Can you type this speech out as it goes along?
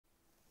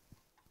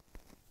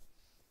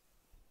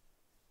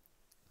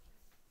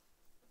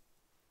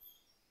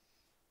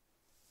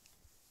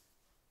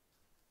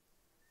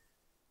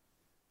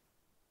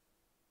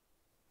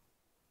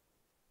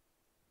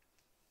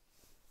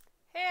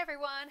Hey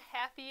everyone,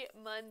 happy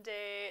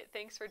Monday.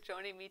 Thanks for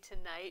joining me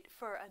tonight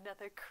for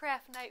another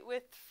craft night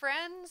with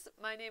friends.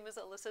 My name is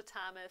Alyssa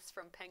Thomas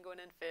from Penguin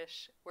and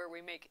Fish, where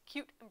we make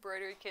cute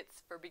embroidery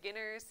kits for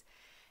beginners.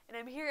 And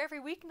I'm here every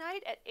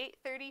weeknight at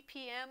 8:30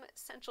 p.m.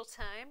 Central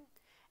Time.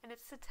 And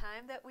it's the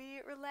time that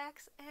we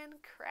relax and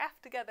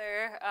craft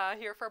together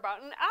here for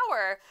about an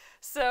hour.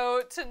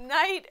 So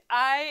tonight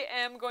I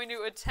am going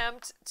to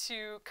attempt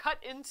to cut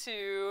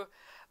into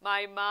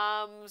my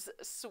mom's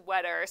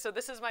sweater. So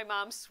this is my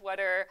mom's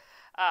sweater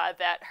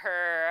that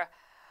her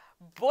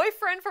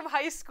boyfriend from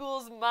high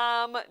school's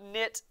mom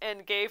knit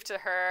and gave to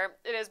her.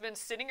 It has been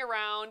sitting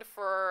around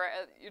for,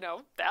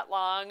 that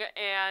long,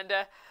 and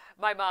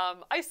my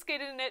mom ice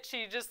skated in it.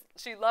 She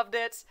loved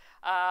it.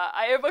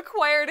 I have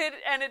acquired it,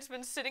 and it's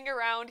been sitting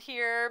around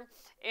here,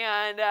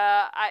 and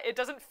it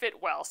doesn't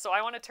fit well, so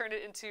I want to turn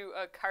it into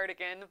a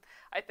cardigan.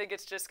 I think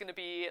it's just going to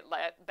be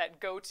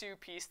that go-to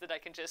piece that I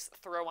can just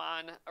throw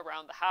on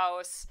around the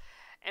house,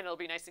 and it'll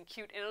be nice and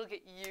cute, and it'll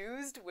get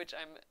used, which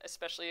I'm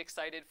especially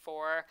excited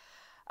for.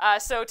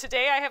 So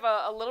today I have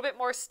a little bit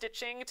more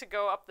stitching to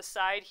go up the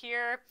side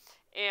here,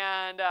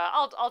 and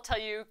I'll tell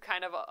you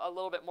kind of a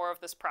little bit more of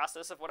this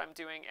process of what I'm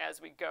doing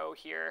as we go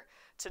here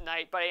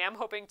tonight. But I am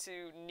hoping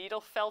to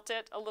needle felt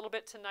it a little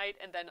bit tonight,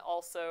 and then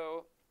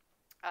also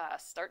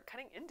start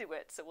cutting into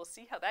it. So we'll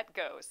see how that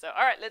goes. So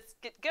all right, let's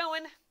get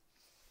going.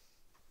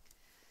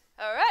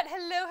 All right,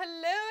 hello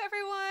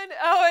everyone.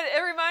 Oh, it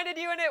reminded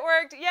you and it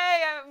worked.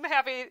 Yay, I'm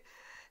happy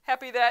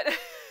that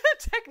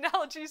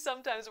technology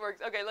sometimes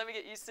works. Okay, let me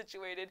get you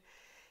situated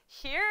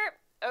here.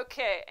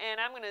 Okay,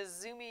 and I'm going to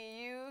zoom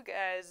you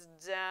guys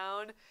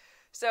down.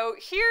 So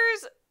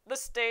here's the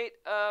state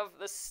of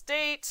the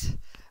state.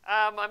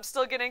 I'm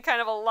still getting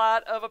kind of a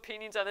lot of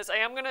opinions on this. I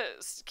am going to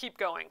keep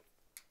going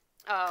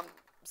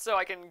so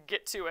I can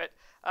get to it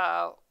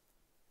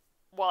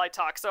while I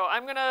talk. So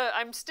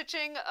I'm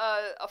stitching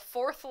a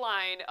fourth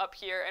line up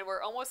here, and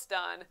we're almost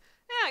done.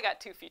 I got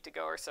 2 feet to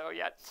go or so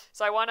yet.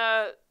 So I want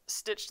to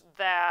stitch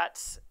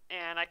that,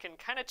 and I can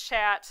kind of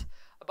chat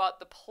about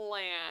the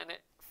plan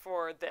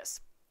for this.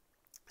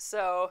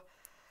 So,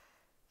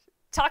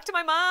 talked to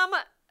my mom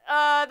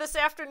this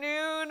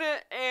afternoon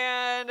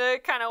and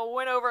kind of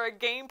went over a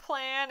game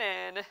plan,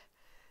 and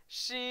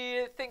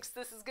she thinks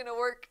this is going to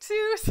work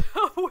too, so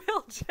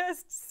we'll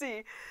just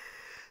see.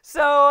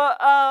 So,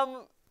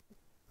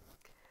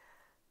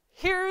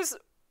 here's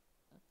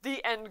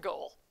the end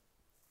goal.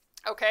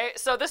 Okay,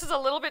 so this is a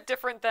little bit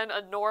different than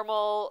a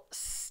normal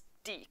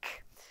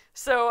steek.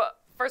 So,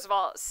 first of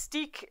all, a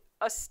steek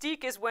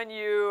is when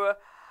you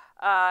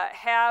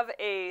have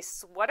a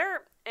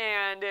sweater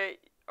and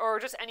or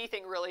just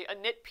anything really, a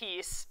knit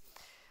piece.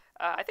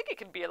 I think it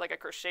can be like a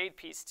crocheted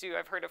piece too.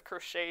 I've heard of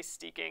crochet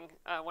steeking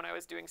when I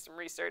was doing some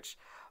research,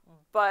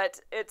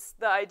 but it's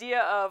the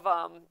idea of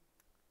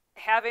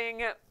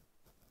having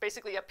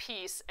basically a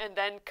piece and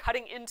then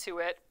cutting into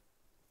it,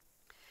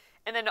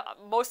 and then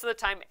most of the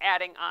time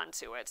adding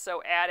onto it.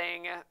 So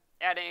adding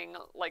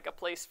like a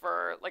place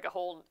for like a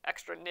whole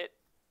extra knit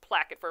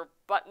placket for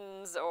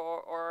buttons,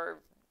 or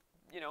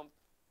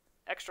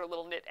extra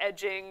little knit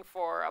edging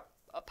for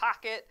a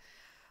pocket,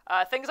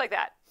 things like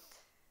that.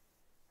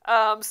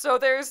 So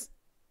there's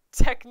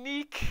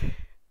technique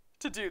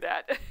to do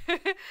that.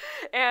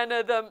 And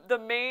the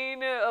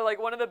main, like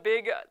one of the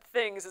big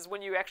things is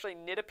when you actually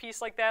knit a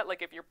piece like that,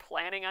 like if you're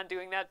planning on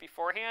doing that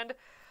beforehand,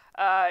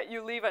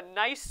 you leave a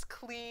nice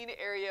clean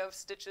area of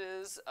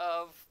stitches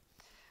of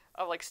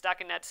like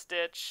stockinette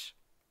stitch.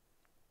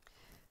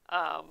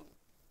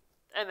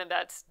 And then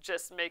that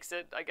just makes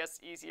it, I guess,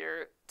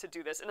 easier to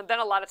do this. And then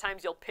a lot of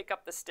times you'll pick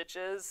up the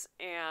stitches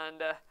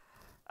and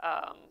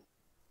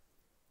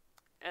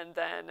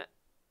then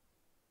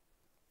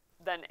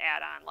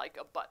add on like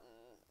a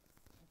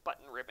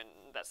button ribbon,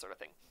 that sort of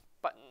thing,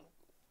 button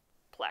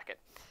placket.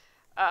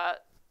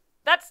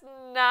 That's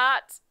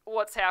not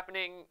what's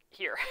happening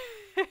here.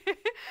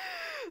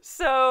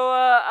 So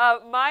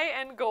my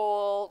end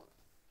goal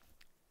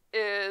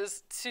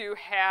is to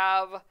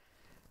have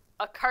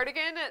a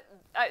cardigan.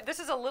 This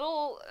is a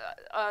little,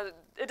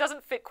 it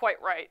doesn't fit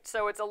quite right,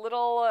 so it's a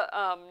little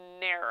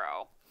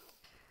narrow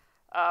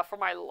for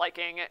my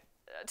liking,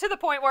 to the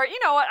point where, you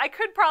know what, I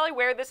could probably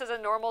wear this as a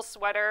normal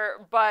sweater,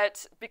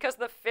 but because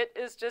the fit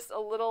is just a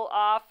little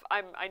off,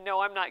 I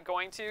know I'm not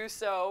going to,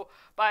 so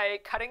by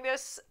cutting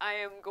this, I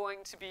am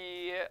going to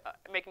be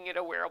making it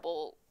a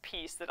wearable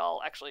piece that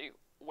I'll actually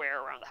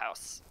wear around the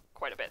house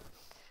quite a bit,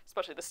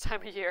 especially this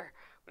time of year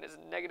when it's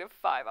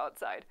 -5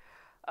 outside.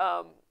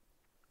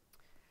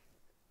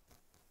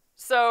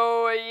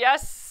 So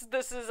yes,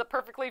 this is a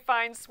perfectly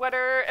fine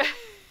sweater,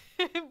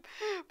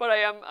 but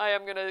I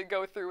am going to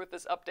go through with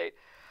this update.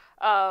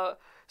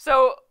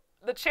 So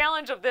the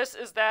challenge of this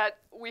is that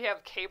we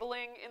have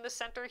cabling in the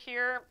center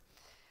here,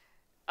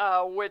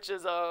 which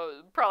is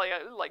probably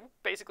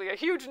basically a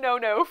huge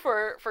no-no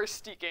for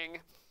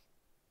steeking.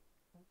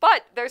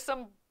 But there's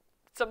some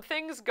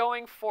things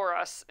going for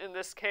us in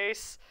this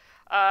case,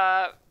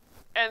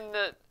 and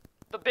the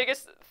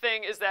biggest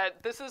thing is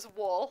that this is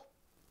wool,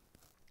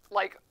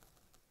 like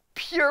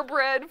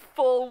purebred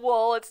full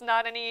wool. It's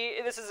not any.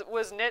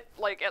 Was knit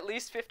like at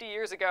least 50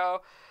 years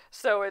ago,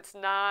 so it's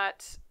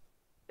not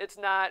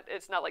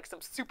like some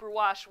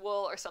superwash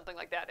wool or something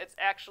like that. It's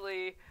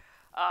actually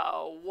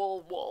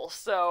wool.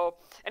 So,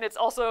 and it's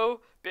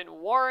also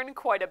been worn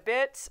quite a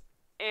bit,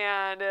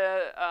 and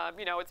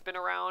it's been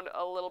around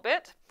a little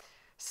bit,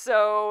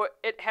 so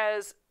it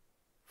has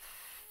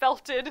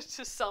felted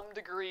to some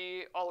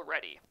degree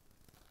already.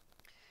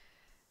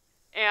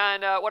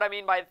 And what I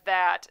mean by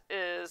that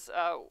is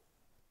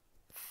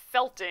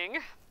felting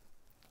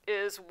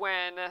is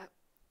when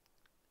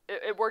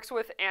it works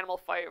with animal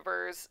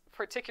fibers,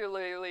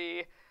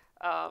 particularly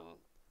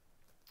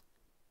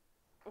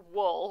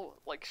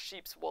wool, like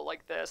sheep's wool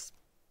like this.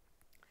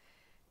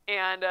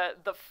 And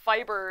the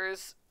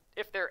fibers,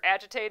 if they're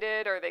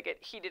agitated or they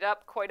get heated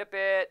up quite a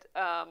bit,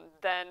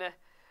 then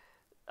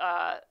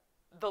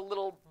the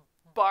little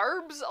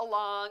barbs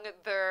along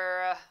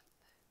the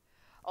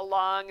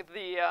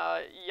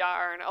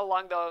yarn,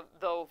 along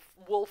the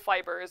wool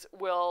fibers,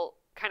 will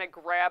kind of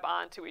grab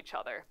onto each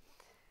other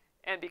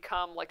and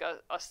become like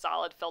a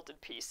solid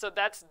felted piece. So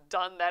that's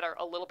done that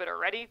a little bit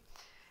already.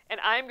 And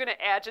I'm going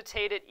to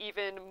agitate it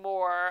even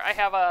more. I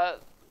have a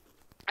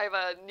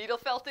needle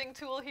felting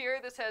tool here.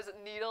 This has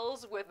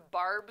needles with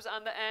barbs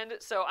on the end.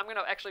 So I'm going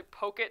to actually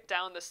poke it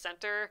down the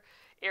center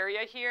area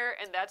here,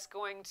 and that's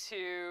going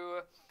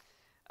to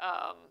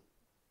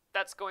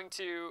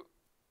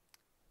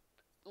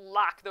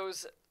lock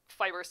those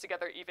fibers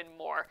together even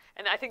more.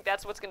 And I think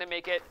that's what's going to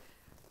make it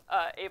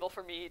able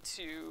for me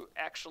to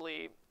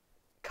actually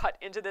cut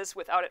into this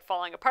without it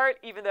falling apart,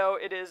 even though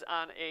it is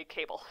on a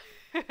cable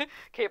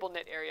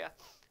knit area.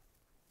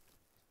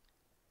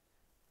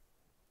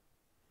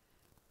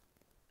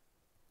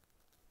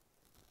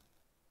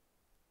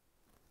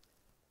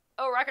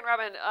 Oh, Rockin'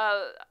 Robin,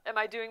 am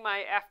I doing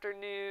my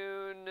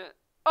afternoon...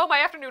 Oh, my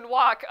afternoon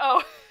walk.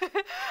 Oh,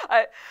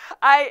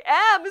 I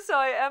am. So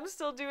I am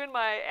still doing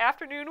my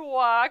afternoon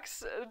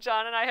walks.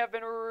 John and I have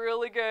been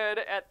really good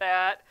at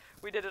that.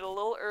 We did it a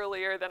little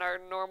earlier than our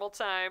normal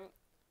time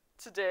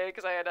today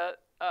because I had to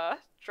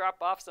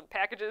drop off some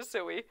packages,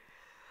 so we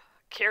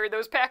carried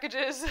those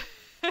packages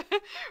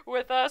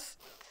with us.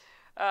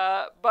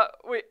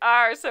 But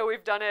so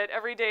we've done it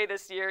every day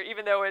this year,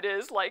 even though it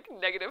is like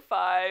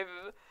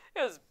 -5. It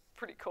was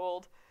pretty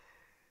cold.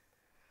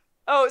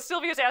 Oh,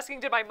 Sylvia's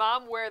asking, did my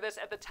mom wear this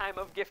at the time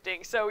of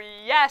gifting? So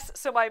yes,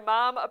 so my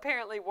mom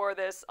apparently wore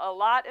this a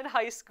lot in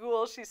high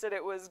school. She said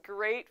it was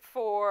great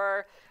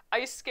for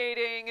ice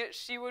skating.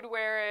 She would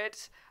wear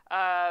it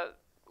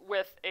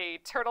with a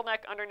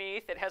turtleneck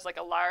underneath. It has like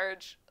a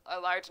large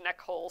neck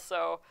hole,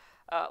 so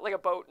like a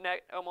boat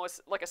neck,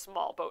 almost like a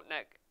small boat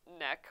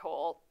neck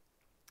hole.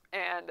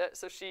 And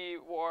so she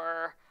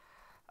wore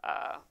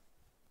a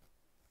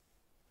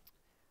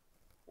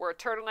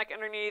turtleneck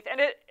underneath, and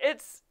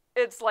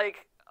it's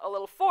like a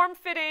little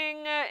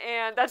form-fitting,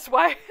 and that's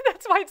why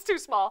it's too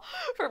small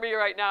for me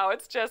right now.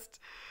 It's just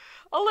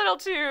a little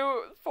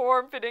too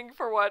form-fitting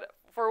for what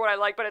I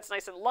like, but it's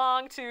nice and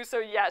long too. So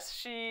yes,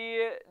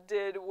 she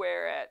did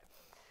wear it.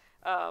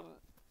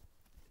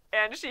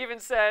 And she even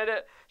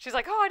said, she's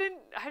like, "Oh,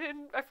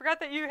 I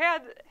forgot that you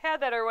had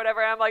that or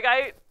whatever." And I'm like,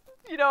 I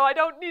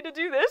don't need to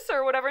do this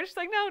or whatever. And she's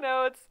like,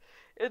 no,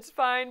 it's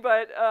fine.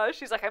 But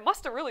she's like, I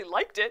must have really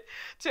liked it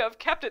to have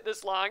kept it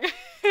this long.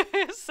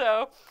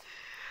 So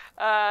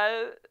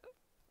I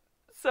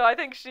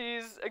think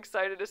she's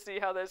excited to see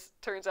how this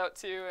turns out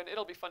too, and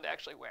it'll be fun to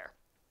actually wear.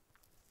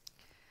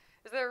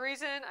 Is there a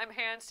reason I'm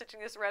hand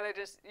stitching this rather than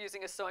just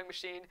using a sewing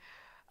machine?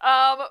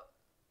 Nope.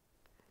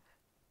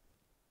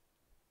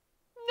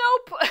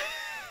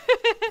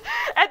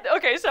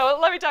 Okay, so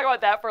let me talk about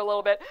that for a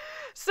little bit.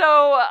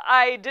 So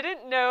I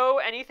didn't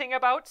know anything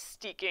about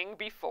steeking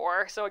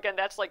before. So again,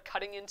 that's like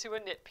cutting into a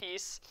knit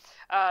piece.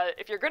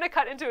 If you're going to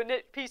cut into a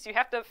knit piece, you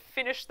have to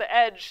finish the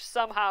edge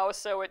somehow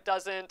so it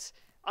doesn't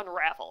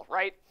unravel,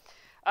 right?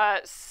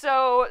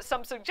 So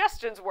some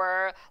suggestions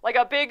were like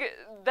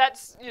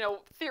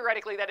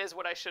theoretically that is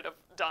what I should have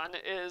done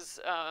is,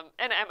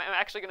 and I'm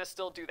actually going to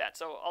still do that.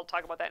 So I'll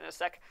talk about that in a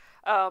sec.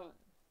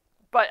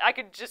 But I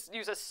could just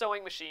use a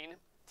sewing machine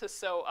to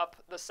sew up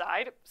the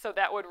side. So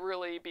that would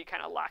really be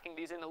kind of locking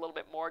these in a little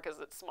bit more because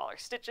it's smaller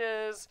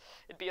stitches.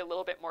 It'd be a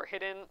little bit more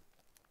hidden.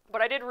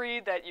 But I did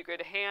read that you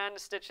could hand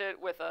stitch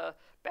it with a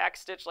back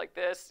stitch like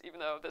this, even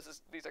though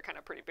these are kind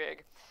of pretty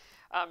big.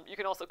 You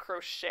can also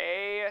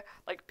crochet,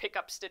 like pick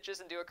up stitches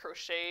and do a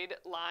crocheted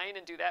line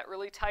and do that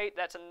really tight.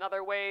 That's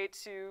another way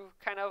to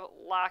kind of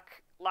lock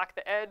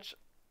the edge.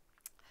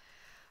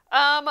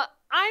 I'm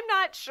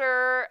not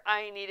sure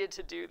I needed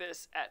to do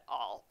this at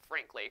all,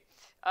 frankly.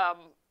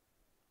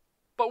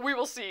 But we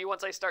will see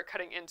once I start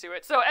cutting into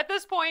it. So at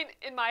this point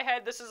in my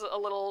head, this is a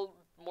little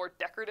more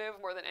decorative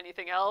more than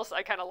anything else.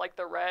 I kind of like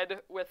the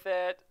red with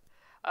it.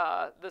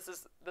 This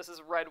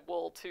is red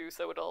wool too,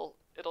 so it'll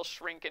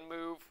shrink and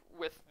move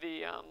with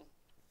the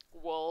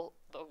wool,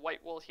 the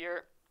white wool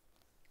here.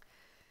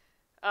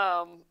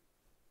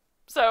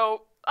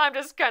 So I'm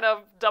just kind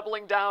of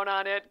doubling down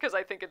on it because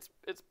I think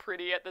it's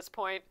pretty at this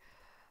point.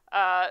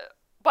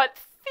 but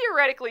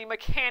theoretically,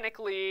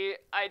 mechanically,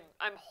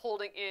 I'm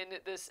holding in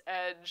this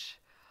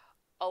edge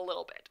a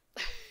little bit.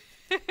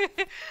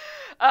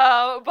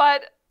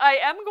 But I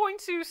am going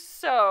to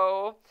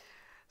sew.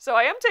 So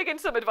I am taking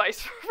some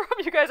advice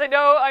from you guys. I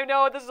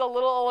know this is a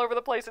little all over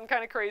the place and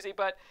kind of crazy,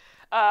 but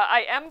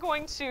I am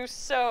going to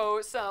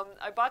sew some.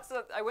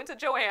 I went to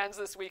Joann's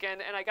this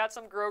weekend and I got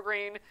some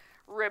grosgrain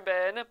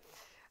ribbon.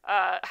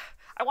 I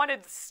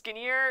wanted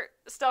skinnier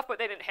stuff, but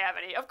they didn't have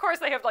any. Of course,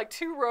 they have like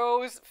 2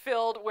 rows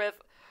filled with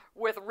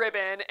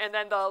ribbon, and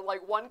then the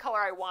like one color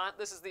I want.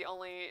 This is the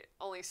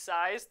only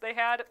size they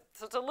had,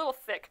 so it's a little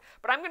thick.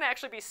 But I'm going to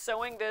actually be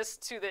sewing this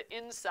to the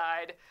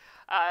inside.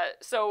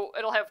 So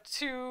it'll have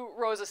 2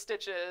 rows of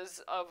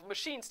stitches, of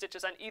machine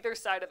stitches on either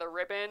side of the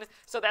ribbon.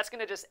 So that's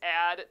going to just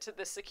add to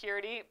the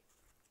security.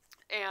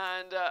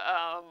 And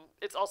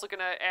it's also going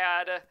to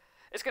add,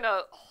 it's going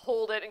to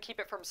hold it and keep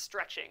it from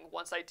stretching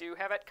once I do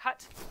have it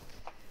cut.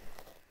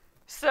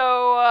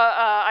 So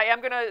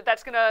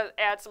that's going to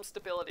add some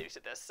stability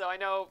to this. So I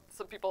know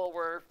some people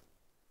were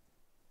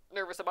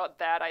nervous about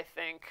that, I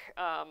think.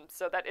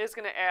 So that is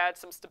going to add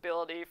some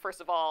stability, first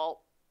of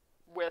all,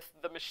 with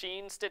the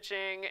machine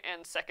stitching,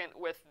 and second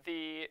with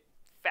the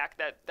fact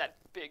that that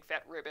big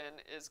fat ribbon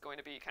is going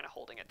to be kind of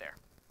holding it there.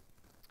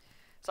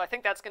 So I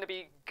think that's going to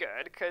be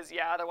good, because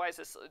yeah, otherwise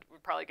this would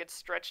probably get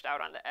stretched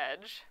out on the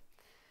edge.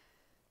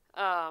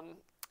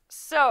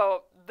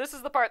 So this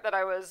is the part that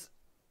I was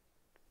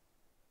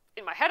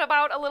in my head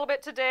about a little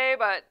bit today,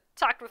 but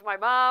talked with my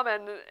mom,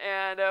 and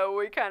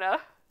we kind of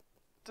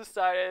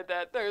decided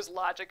that there's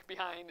logic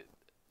behind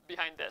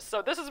this.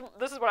 So this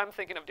is what I'm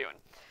thinking of doing.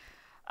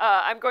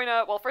 I'm going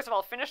to, well, first of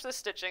all, finish this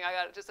stitching. I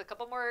got just a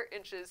couple more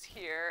inches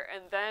here,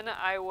 and then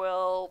I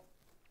will,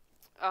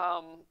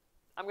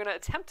 I'm going to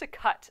attempt to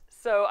cut.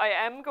 So I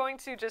am going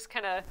to just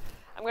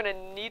I'm going to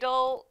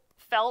needle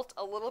felt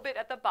a little bit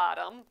at the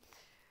bottom,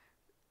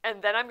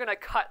 and then I'm going to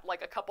cut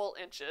like a couple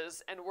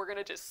inches, and we're going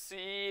to just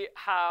see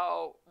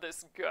how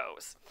this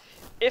goes.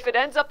 If it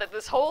ends up that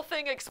this whole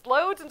thing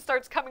explodes and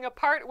starts coming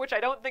apart, which I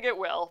don't think it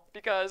will,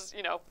 because,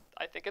 you know,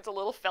 I think it's a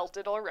little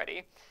felted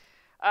already,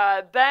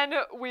 then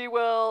we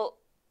will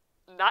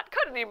not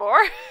cut anymore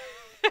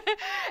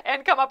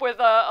and come up with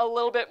a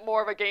little bit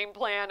more of a game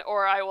plan,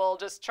 or I will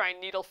just try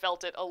and needle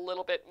felt it a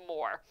little bit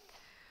more,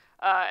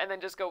 and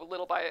then just go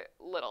little by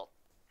little.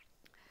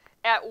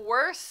 At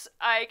worst,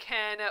 I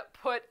can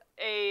put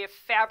a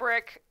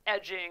fabric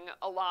edging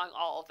along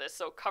all of this,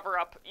 so cover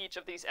up each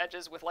of these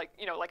edges with, like,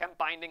 you know, like I'm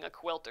binding a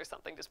quilt or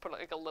something, just put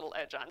like a little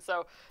edge on.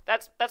 So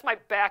that's my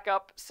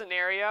backup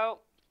scenario.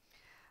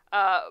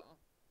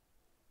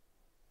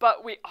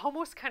 But we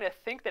almost kind of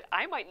think that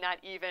I might not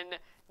even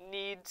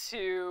need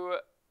to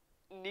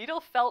needle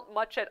felt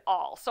much at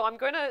all. So I'm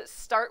going to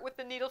start with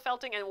the needle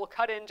felting, and we'll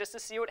cut in just to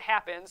see what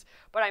happens.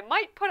 But I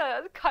might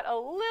cut a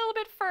little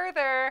bit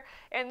further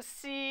and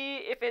see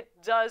if it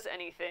does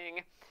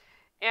anything.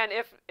 And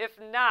if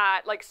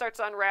not, like starts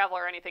to unravel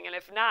or anything, and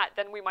if not,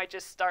 then we might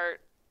just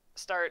start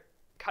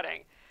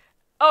cutting.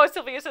 Oh,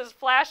 Sylvia says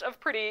flash of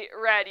pretty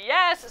red.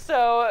 Yes,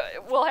 so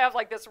we'll have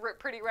like this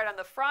pretty red on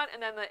the front,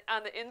 and then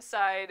on the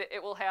inside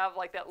it will have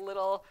like that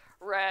little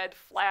red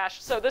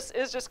flash. So this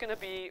is just going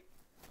to be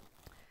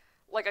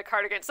like a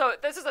cardigan. So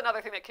this is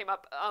another thing that came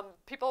up.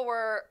 People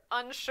were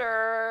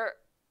unsure,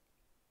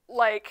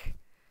 like,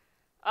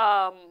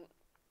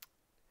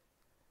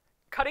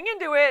 cutting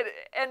into it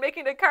and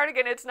making a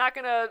cardigan, it's not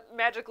going to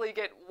magically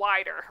get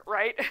wider,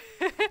 right?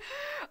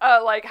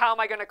 Like, how am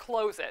I going to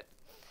close it?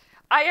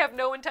 I have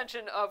no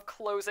intention of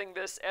closing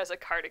this as a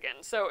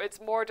cardigan, so it's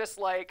more just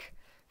like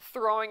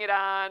throwing it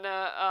on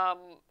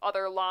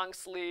other long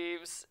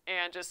sleeves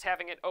and just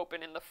having it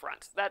open in the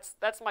front. That's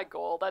my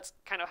goal. That's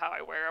kind of how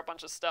I wear a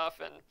bunch of stuff,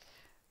 and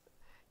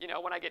you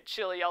know, when I get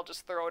chilly, I'll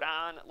just throw it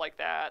on like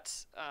that.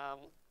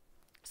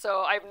 So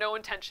I have no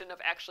intention of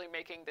actually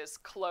making this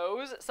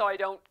close, so I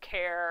don't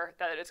care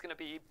that it's going to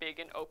be big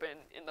and open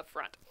in the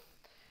front.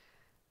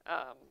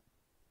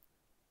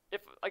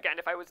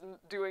 If I was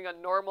doing a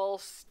normal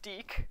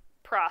steek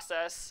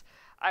process,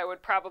 I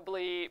would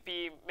probably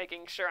be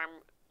making sure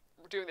I'm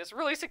doing this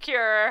really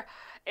secure,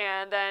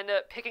 and then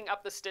picking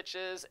up the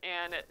stitches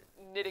and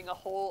knitting a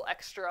whole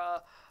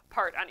extra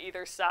part on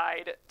either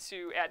side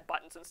to add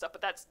buttons and stuff,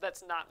 but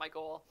that's not my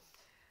goal.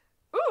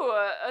 Ooh,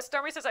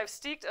 Stormy says, I've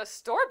steeked a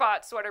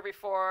store-bought sweater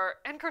before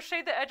and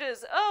crocheted the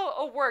edges.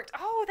 Oh, worked.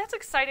 Oh, that's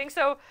exciting.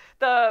 So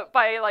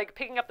by like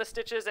picking up the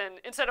stitches, and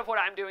instead of what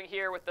I'm doing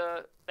here with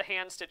the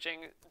hand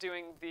stitching,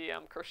 doing the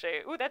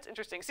crochet. Ooh, that's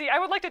interesting. See, I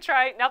would like to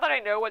try, now that I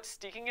know what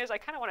steeking is, I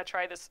kind of want to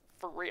try this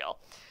for real,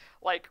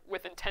 like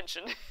with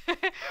intention.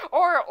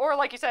 or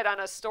like you said, on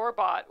a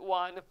store-bought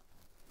one,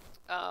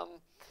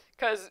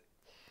 because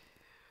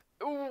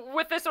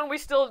with this one, we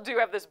still do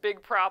have this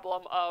big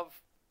problem of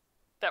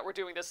that we're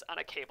doing this on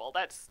a cable.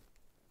 That's,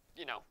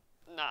 you know,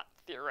 not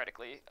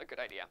theoretically a good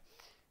idea.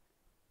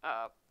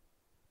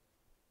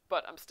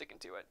 But I'm sticking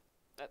to it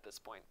at this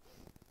point.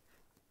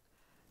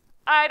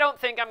 I don't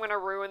think I'm going to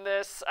ruin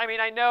this. I mean,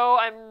 I know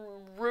I'm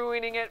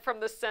ruining it from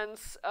the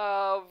sense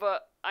of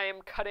I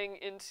am cutting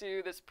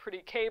into this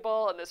pretty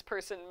cable and this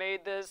person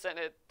made this and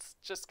it's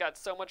just got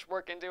so much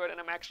work into it and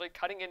I'm actually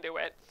cutting into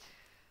it.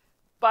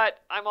 But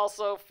I'm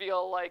also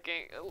feeling like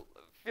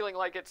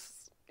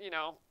it's,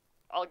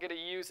 I'll get to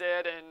use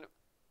it and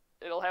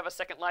it'll have a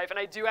second life. And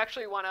I do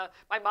actually want to,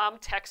 my mom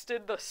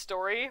texted the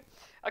story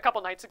a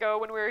couple nights ago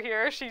when we were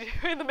here. She,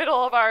 in the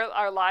middle of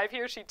our live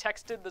here, she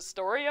texted the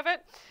story of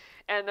it.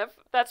 And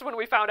that's when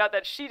we found out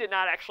that she did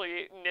not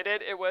actually knit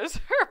it. It was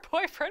her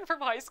boyfriend from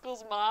high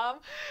school's mom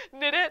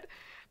knit it.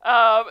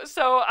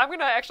 So I'm going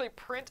to actually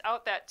print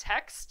out that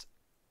text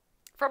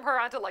from her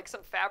onto like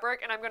some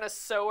fabric, and I'm going to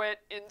sew it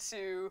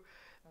into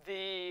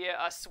the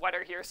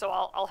sweater here. So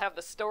I'll have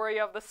the story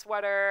of the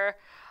sweater.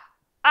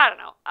 I don't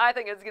know. I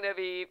think it's going to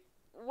be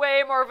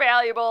way more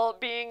valuable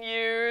being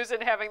used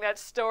and having that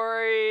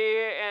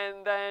story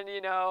and then,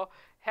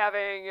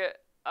 having,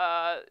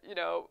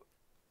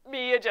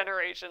 me a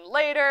generation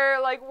later,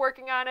 like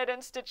working on it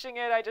and stitching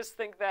it. I just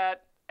think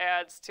that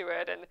adds to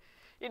it. And,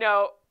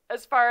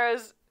 as far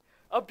as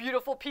a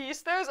beautiful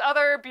piece, there's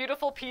other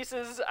beautiful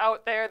pieces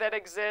out there that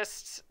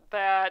exist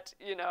that,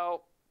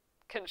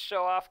 can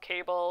show off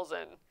cables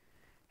and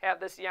have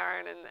this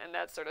yarn and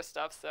that sort of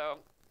stuff. So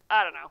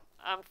I don't know.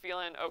 I'm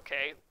feeling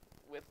okay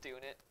with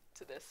doing it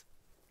to this.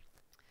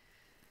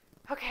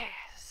 Okay,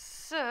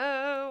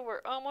 so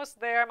we're almost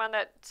there. I'm on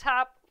that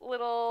top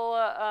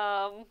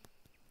little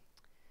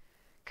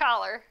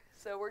collar,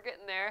 so we're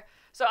getting there.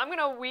 So I'm going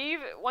to weave,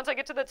 once I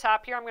get to the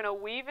top here, I'm going to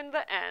weave in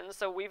the ends,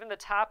 so weave in the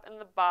top and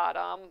the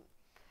bottom.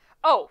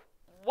 Oh,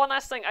 one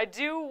last thing. I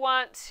do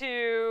want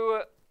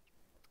to,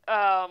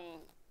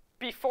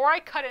 before I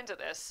cut into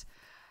this,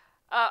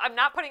 I'm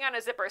not putting on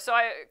a zipper, so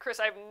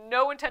Chris, I have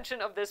no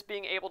intention of this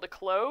being able to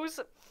close.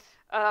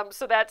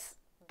 So that's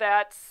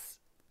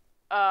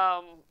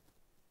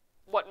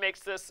what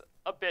makes this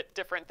a bit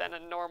different than a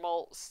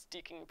normal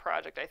steeking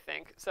project, I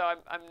think. So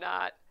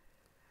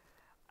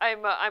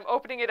I'm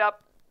opening it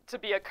up to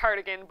be a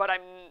cardigan, but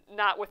I'm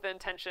not with the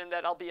intention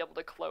that I'll be able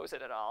to close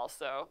it at all.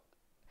 So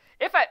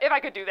if I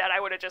could do that, I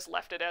would have just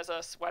left it as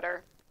a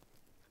sweater.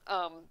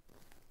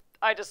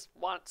 I just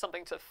want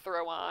something to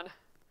throw on.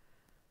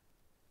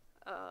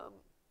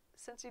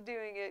 Since you're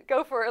doing it,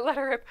 go for it, let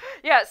her rip.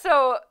 Yeah,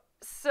 so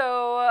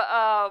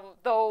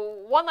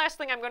the one last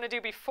thing I'm going to do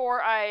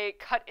before I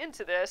cut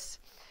into this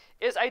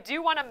is I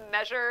do want to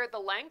measure the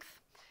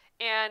length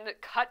and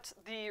cut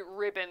the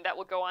ribbon that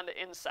will go on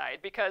the inside,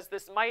 because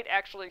this might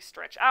actually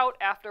stretch out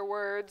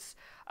afterwards.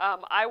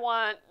 I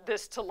want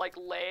this to like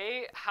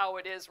lay how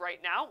it is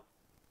right now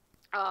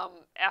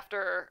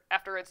after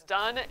it's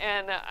done,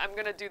 and I'm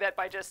going to do that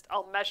by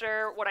I'll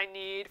measure what I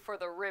need for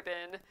the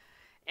ribbon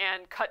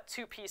and cut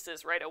 2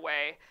 pieces right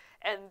away.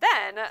 And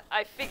then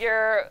I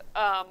figure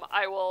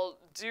I will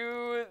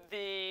do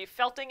the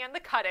felting and the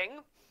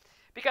cutting,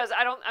 because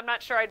I'm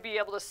not sure I'd be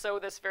able to sew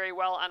this very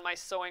well on my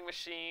sewing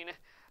machine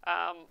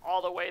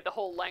all the way, the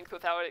whole length,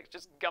 without it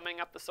just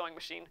gumming up the sewing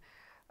machine.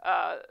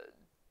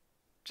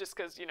 Just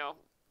because,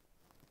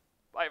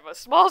 I have a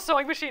small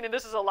sewing machine and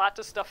this is a lot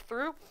to stuff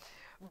through.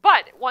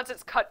 But once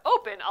it's cut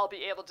open, I'll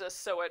be able to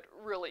sew it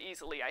really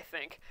easily, I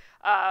think.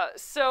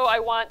 So I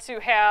want to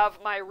have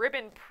my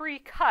ribbon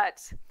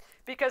pre-cut,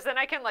 because then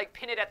I can like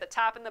pin it at the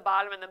top and the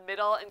bottom and the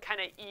middle and kind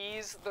of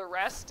ease the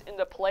rest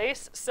into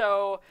place.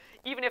 So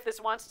even if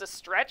this wants to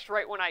stretch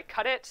right when I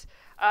cut it,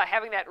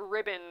 having that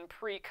ribbon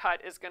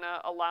pre-cut is going to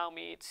allow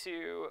me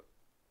to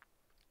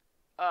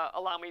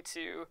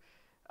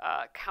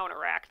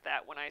counteract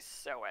that when I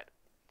sew it.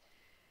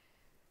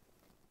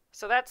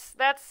 So that's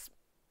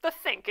the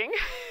thinking.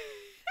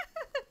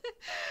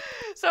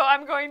 So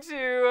I'm going to,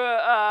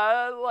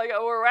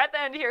 we're at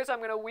the end here, so I'm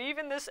going to weave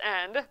in this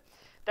end.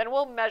 Then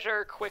we'll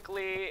measure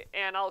quickly,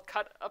 and I'll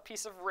cut a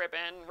piece of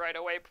ribbon right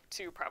away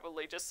too,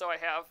 probably, just so I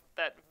have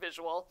that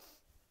visual.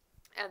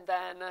 And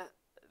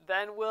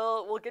then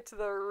we'll get to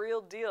the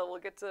real deal.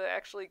 We'll get to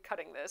actually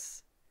cutting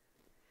this.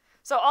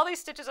 So all these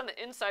stitches on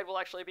the inside will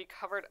actually be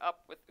covered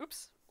up with,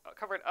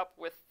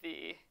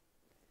 the,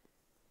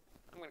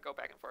 I'm going to go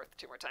back and forth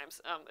 2 more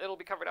times. It'll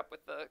be covered up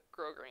with the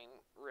grosgrain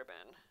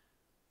ribbon.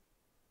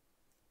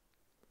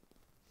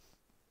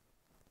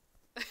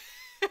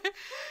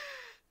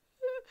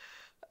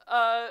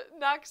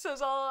 Knox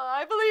says,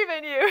 I believe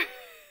in you.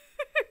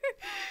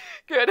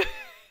 Good.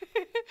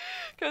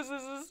 Because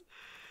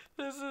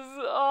this is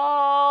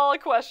all a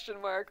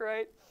question mark,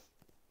 right?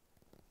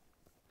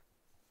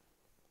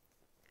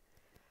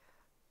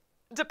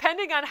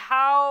 Depending on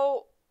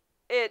how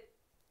it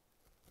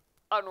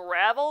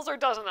unravels or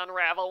doesn't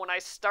unravel when I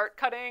start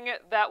cutting,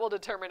 that will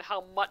determine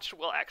how much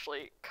we'll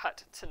actually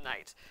cut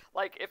tonight.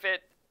 Like if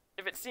it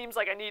seems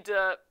like I need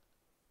to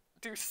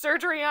do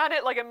surgery on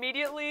it like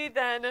immediately,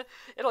 then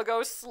it'll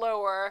go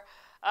slower.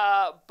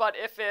 But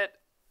if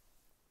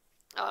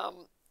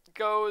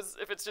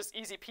it's just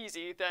easy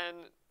peasy, then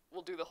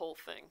we'll do the whole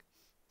thing.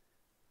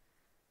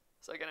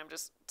 So again, I'm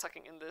just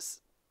tucking in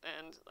this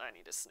end. I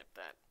need to snip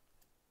that.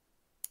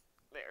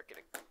 There, get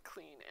a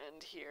clean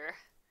end here.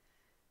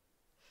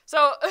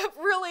 So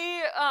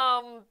really,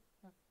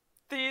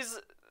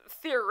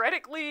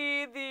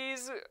 theoretically,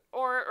 these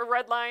or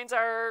red lines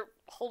are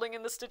holding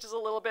in the stitches a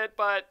little bit,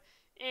 but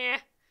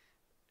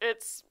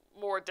it's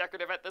more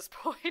decorative at this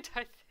point,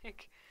 I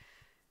think.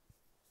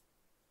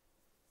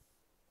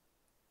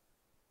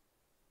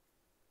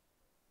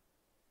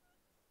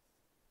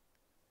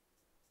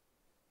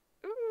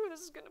 Ooh, this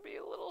is going to be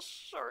a little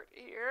short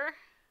here.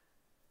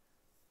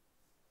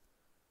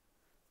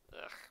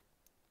 Ugh.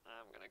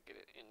 I'm going to get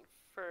it in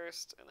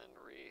first and then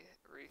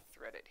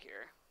re-thread it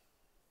here.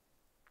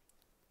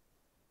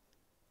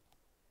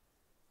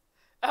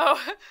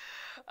 Oh,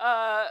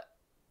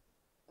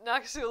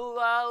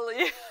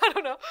 Naxulali, I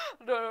don't know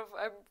if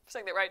I'm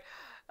saying that right,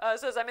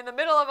 says, I'm in the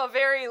middle of a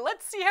very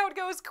let's see how it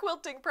goes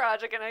quilting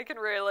project, and I can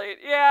relate.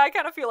 Yeah, I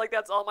kind of feel like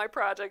that's all my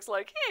projects,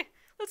 like,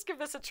 let's give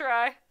this a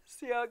try,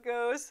 see how it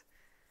goes.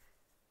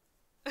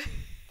 I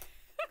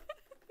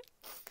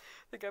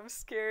think I'm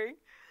scaring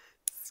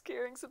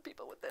some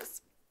people with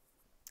this.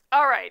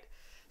 All right.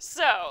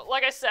 So,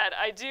 like I said,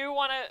 I do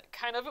want to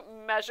kind of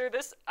measure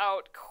this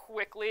out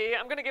quickly.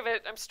 I'm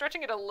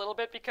stretching it a little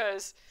bit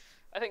because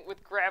I think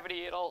with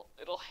gravity it'll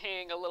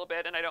hang a little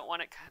bit and I don't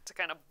want it to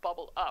kind of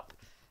bubble up.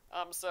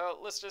 So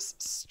let's just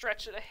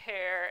stretch it a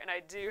hair, and I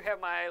do have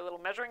my little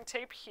measuring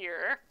tape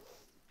here.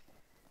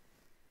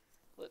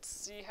 Let's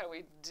see how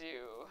we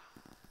do.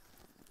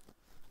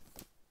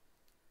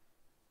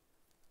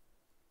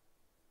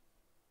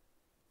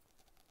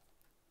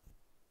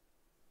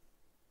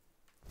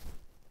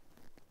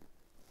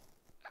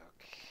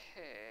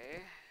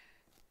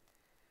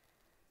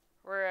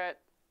 We're at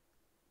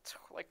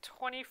like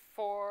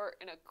 24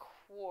 and a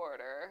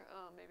quarter.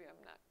 Oh, maybe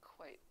I'm not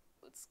quite.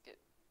 Let's get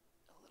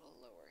a little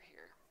lower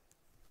here.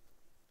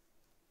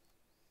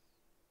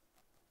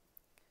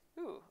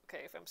 Ooh,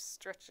 okay, if I'm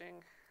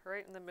stretching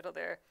right in the middle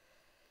there.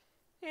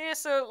 Yeah,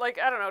 so like,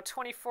 I don't know,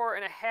 24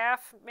 and a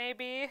half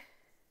maybe.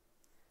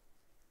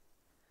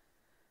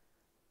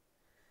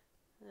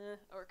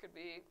 Or it could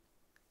be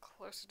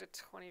closer to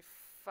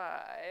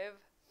 25.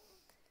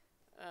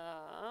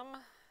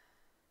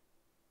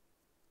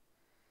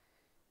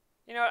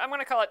 You know what, I'm going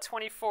to call it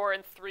 24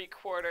 and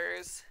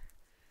 3/4.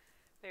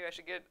 Maybe I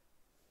should get,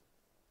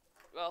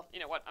 well, you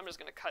know what, I'm just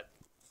going to cut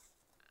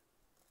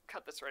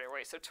this right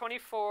away. So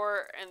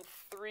 24 and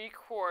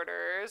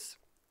 3/4.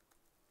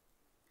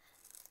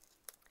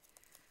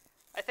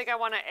 I think I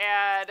want to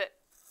add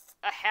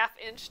a 1/2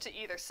 inch to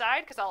either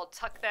side because I'll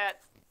tuck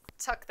that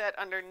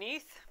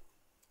underneath.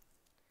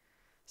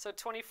 So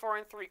 24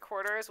 and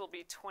 3/4 will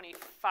be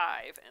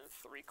 25 and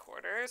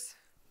 3/4.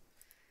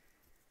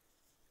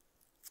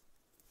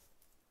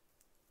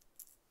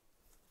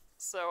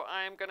 So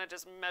I'm going to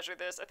just measure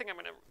this. I think I'm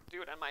going to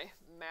do it on my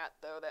mat,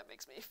 though. That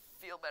makes me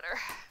feel better.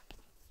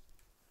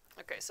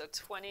 Okay, so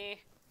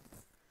 20.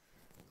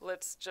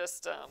 Let's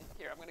just,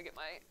 here, I'm going to get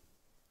my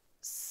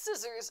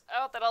scissors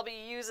out that I'll be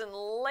using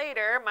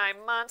later. My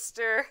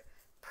monster,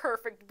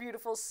 perfect,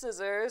 beautiful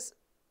scissors.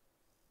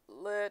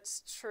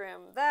 Let's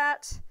trim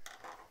that.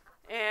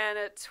 And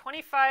at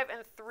 25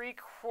 and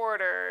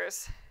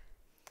 3/4,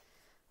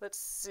 let's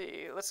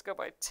see. Let's go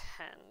by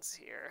 10s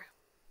here.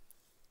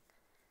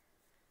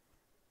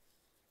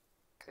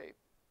 Okay,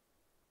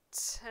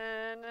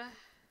 10,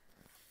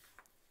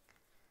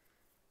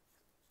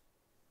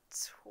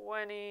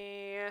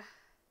 20,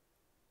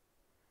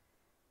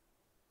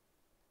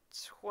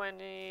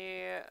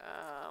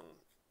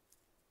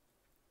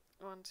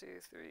 1, 2,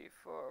 3,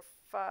 4,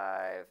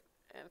 5,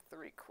 and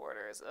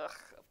 3/4. Ugh,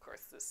 of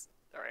course this,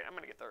 all right, I'm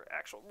gonna get the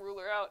actual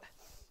ruler out.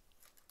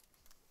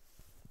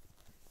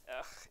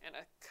 Ugh, and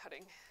a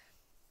cutting.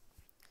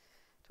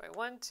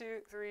 1,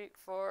 2, 3,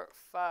 4,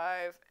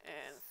 5,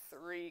 and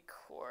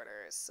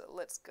 3/4. So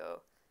let's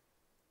go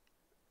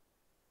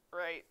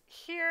right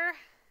here.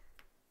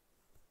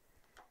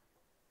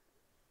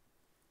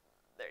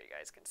 There, you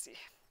guys can see.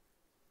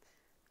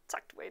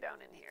 Tucked way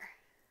down in here.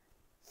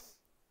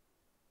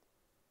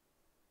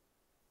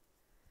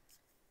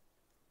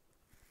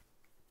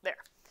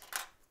 There.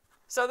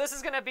 So this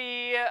is going to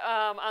be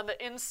on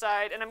the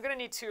inside, and I'm going to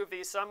need 2 of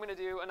these, so I'm going to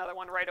do another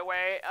one right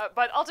away.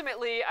 But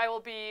ultimately, I will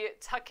be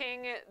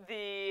tucking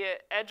the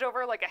edge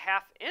over like a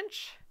 1/2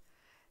 inch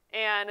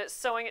and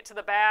sewing it to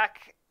the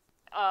back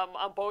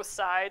on both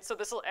sides. So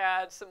this will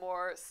add some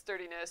more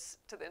sturdiness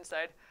to the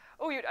inside.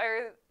 Oh, you'd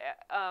iron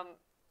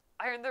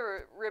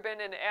the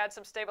ribbon and add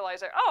some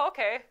stabilizer. Oh,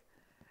 okay.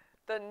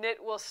 The knit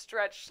will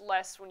stretch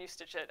less when you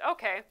stitch it.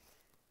 Okay.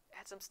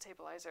 Add some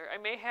stabilizer. I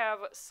may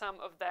have some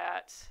of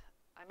that.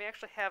 I may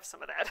actually have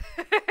some of that.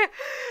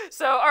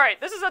 So, all right,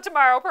 this is a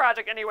tomorrow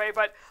project anyway,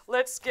 but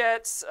let's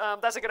get,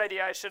 that's a good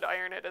idea. I should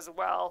iron it as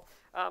well.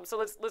 So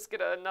let's get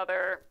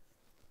another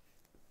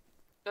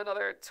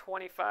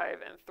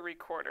 25 and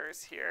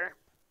 3/4 here.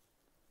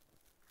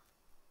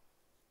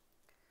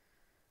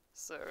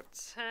 So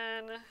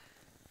 10,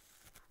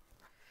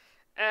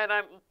 and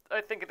I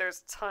think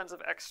there's tons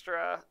of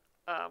extra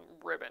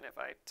ribbon if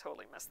I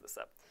totally mess this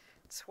up.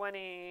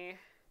 20,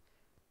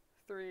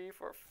 3,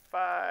 4,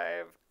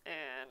 5,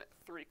 and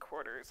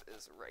 3/4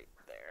 is right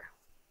there.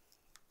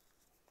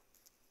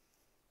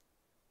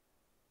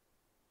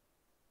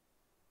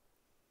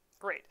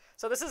 Great.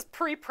 So this is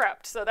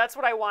pre-prepped. So that's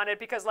what I wanted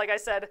because, like I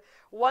said,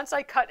 once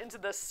I cut into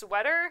the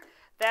sweater,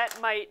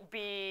 that might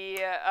be,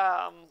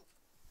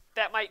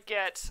 that might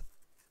get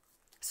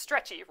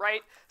stretchy,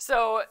 right?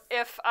 So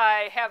if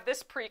I have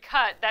this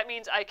pre-cut, that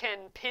means I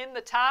can pin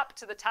the top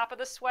to the top of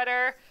the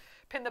sweater,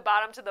 pin the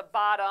bottom to the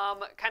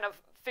bottom, kind of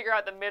figure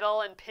out the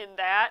middle and pin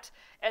that,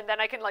 and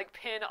then I can like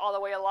pin all the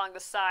way along the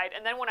side.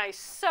 And then when I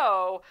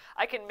sew,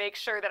 I can make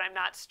sure that I'm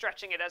not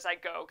stretching it as I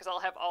go because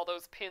I'll have all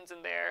those pins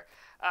in there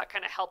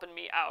kind of helping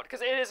me out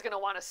because it is going to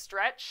want to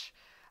stretch.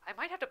 I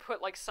might have to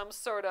put like some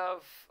sort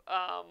of,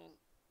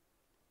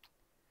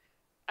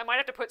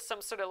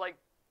 like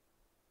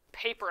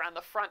paper on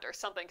the front or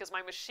something because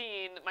my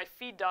machine, my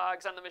feed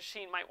dogs on the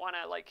machine might want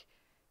to like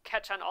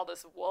catch on all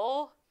this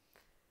wool.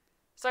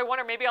 So I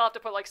wonder maybe I'll have to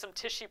put like some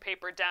tissue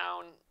paper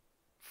down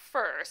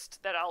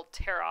first that I'll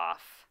tear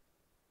off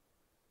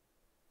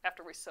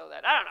after we sew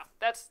that. I don't know.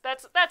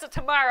 That's a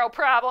tomorrow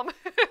problem.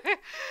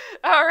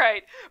 All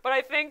right, but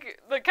I think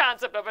the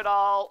concept of it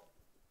all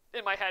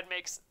in my head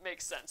makes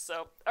sense.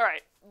 So, all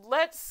right,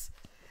 let's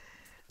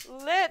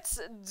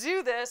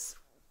do this.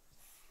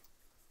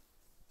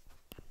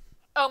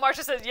 Oh,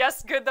 Marcia says,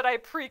 yes, good that I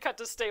pre-cut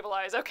to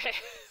stabilize. Okay,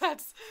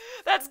 that's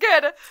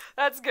good.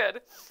 That's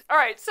good. All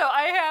right, so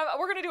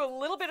we're going to do a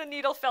little bit of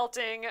needle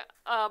felting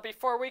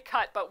before we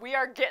cut, but we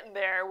are getting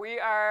there. We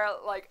are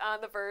like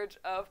on the verge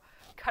of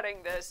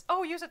cutting this.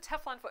 Oh, use a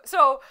Teflon foot.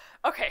 So,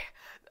 okay,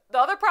 the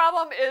other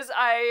problem is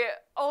I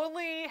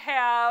only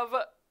have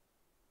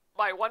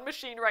my one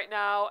machine right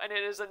now, and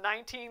it is a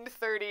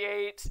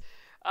 1938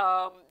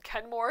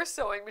 Kenmore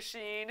sewing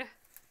machine.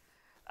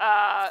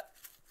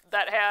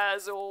 That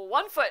has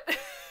 1 foot.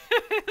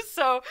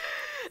 So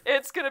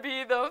it's going to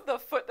be the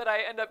foot that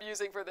I end up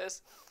using for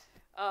this.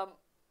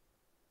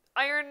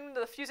 Iron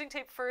the fusing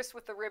tape first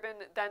with the ribbon,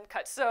 then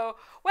cut. So,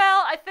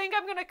 well, I think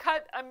I'm going to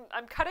cut.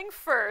 I'm cutting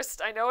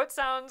first. I know it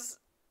sounds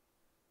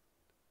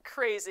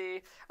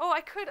crazy. Oh,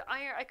 I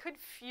could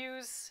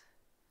fuse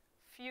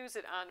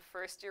it on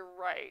first. You're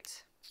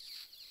right.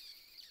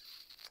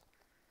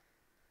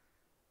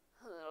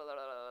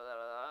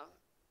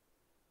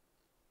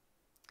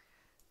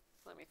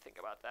 Let me think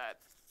about that.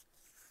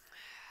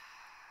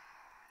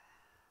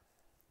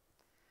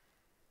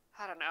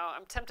 I don't know.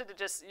 I'm tempted to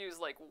just use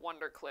like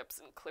Wonder Clips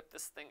and clip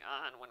this thing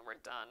on when we're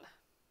done.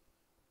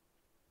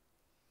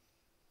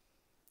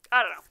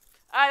 I don't know.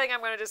 I think I'm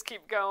going to just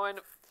keep going.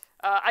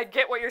 I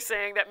get what you're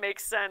saying. That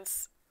makes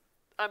sense.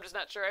 I'm just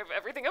not sure I have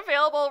everything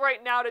available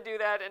right now to do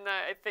that, and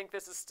I think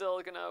this is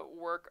still going to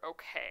work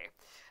okay.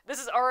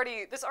 This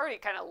already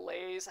kind of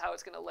lays how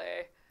it's going to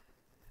lay.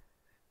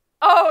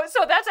 Oh,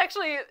 so that's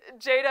actually,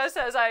 Jada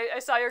says, I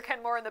saw your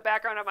Kenmore in the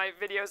background of my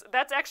videos.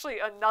 That's actually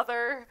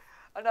another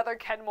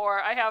Kenmore.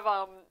 I have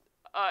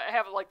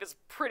like this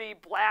pretty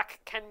black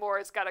Kenmore.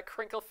 It's got a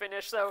crinkle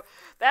finish, so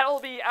that'll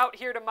be out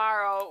here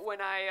tomorrow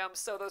when I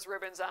sew those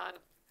ribbons on.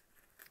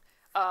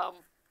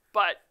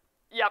 But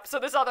yep, so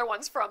this other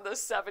one's from the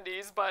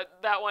 70s, but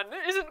that one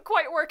isn't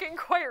quite working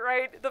quite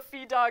right. The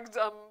feed dogs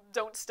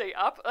don't stay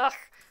up. Ugh,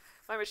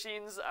 my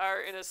machines are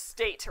in a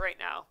state right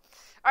now.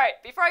 All right,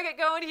 before I get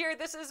going here,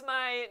 this is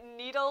my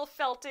needle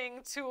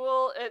felting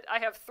tool. I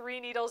have 3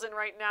 needles in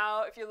right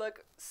now. If you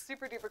look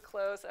super duper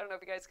close, I don't know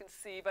if you guys can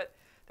see, but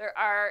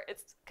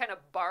it's kind of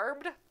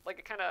barbed, like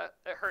it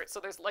hurts.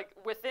 So there's like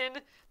within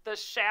the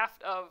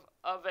shaft of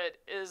it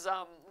is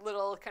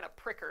little kind of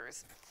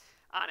prickers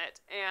on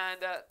it.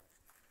 And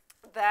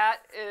that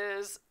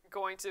is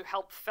going to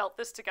help felt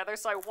this together.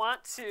 So I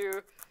want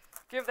to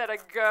give that a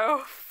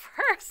go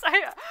first.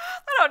 I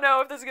don't know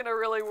if this is going to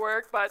really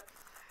work, but...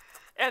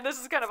 And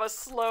this is kind of a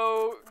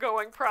slow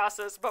going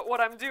process, but what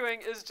I'm doing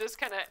is just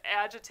kind of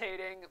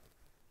agitating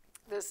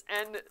this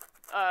end,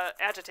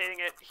 agitating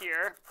it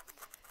here,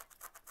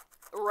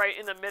 right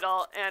in the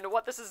middle. And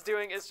what this is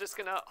doing is just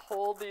going to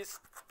hold these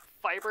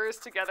fibers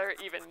together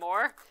even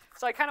more.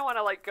 So I kind of want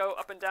to like go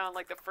up and down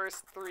like the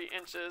first 3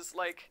 inches,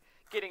 like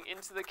getting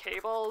into the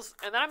cables.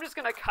 And then I'm just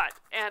going to cut.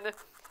 And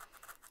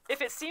if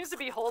it seems to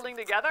be holding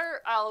together,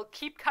 I'll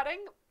keep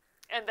cutting.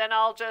 And then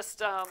I'll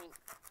just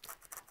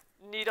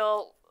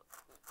needle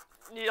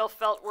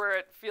felt where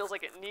it feels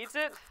like it needs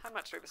it. I'm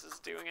not sure this is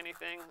doing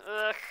anything.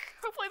 Ugh,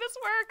 hopefully this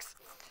works.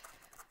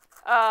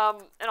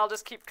 And I'll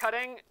just keep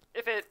cutting.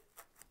 If it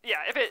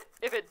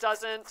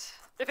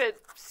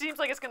seems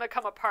like it's gonna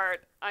come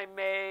apart, I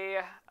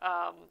may,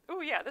 oh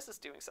yeah, this is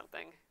doing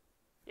something.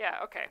 Yeah,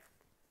 okay.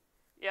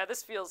 Yeah,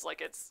 this feels like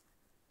it's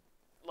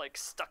like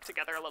stuck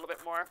together a little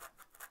bit more.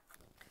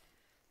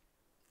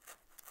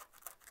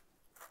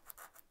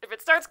 If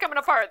it starts coming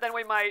apart, then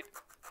we might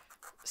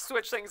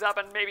switch things up,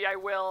 and maybe I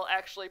will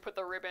actually put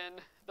the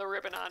ribbon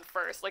on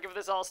first. Like if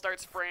this all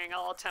starts fraying,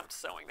 I'll attempt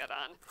sewing that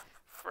on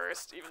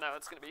first, even though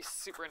it's going to be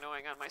super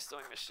annoying on my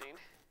sewing machine.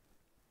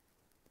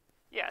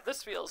 Yeah,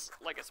 this feels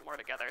like it's more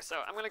together. So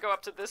I'm going to go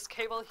up to this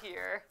cable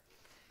here,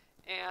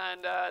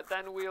 and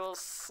then we'll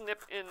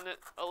snip in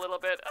a little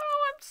bit.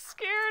 Oh, I'm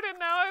scared, and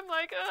now I'm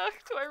like, ugh,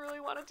 do I really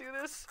want to do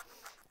this?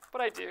 But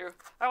I do.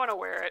 I want to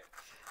wear it.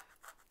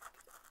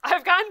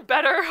 I've gotten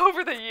better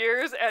over the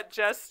years at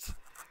just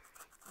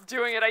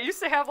doing it. I used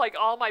to have like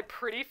all my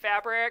pretty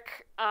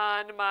fabric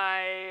on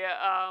my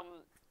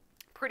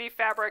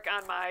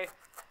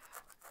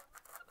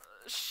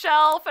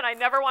shelf, and I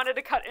never wanted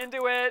to cut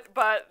into it,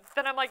 but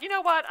then I'm like, you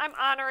know what? I'm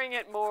honoring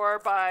it more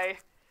by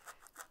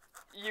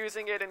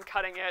using it and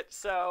cutting it.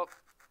 So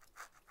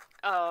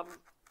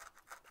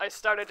I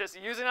started just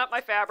using up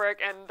my fabric,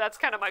 and that's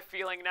kind of my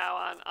feeling now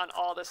on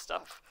all this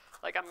stuff.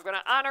 Like, I'm going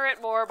to honor it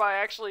more by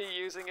actually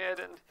using it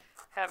and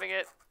having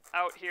it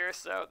out here,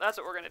 so that's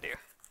what we're going to do.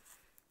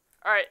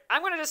 All right,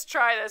 I'm going to just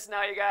try this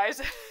now, you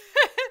guys.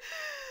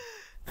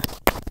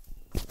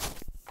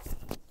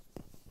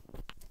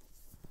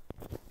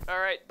 All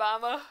right,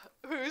 Bama,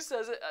 who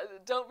says it?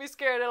 Don't be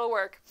scared, it'll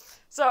work.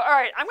 So, all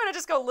right, I'm going to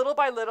just go little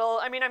by little.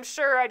 I mean, I'm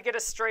sure I'd get a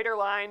straighter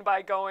line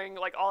by going,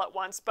 like, all at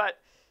once, but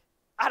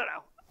I don't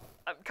know.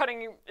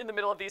 Cutting in the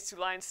middle of these two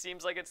lines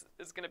seems like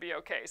it's going to be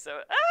okay. So,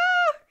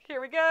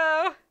 here we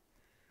go.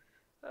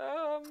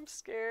 Oh, I'm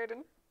scared,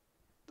 and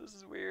this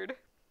is weird.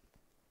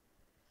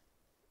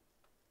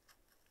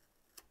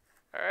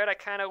 All right, I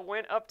kind of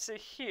went up to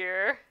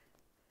here.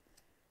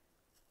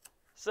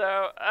 So,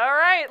 all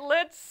right,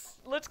 let's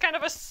kind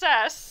of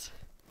assess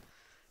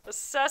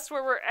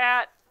where we're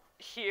at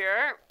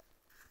here.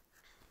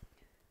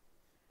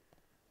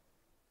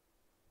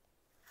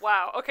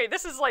 Wow, okay,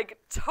 this is like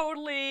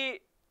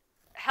totally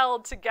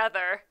held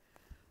together.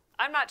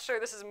 I'm not sure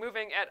this is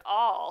moving at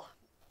all.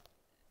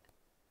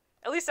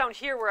 At least down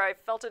here where I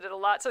felted it a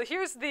lot. So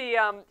here's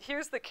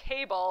the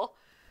cable.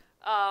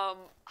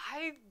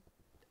 I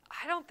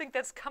don't think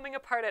that's coming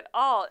apart at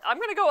all. I'm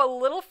gonna go a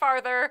little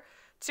farther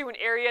to an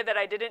area that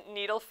I didn't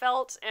needle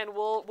felt, and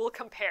we'll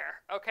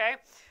compare, okay?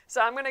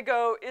 So I'm gonna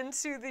go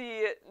into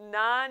the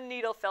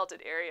non-needle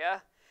felted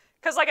area,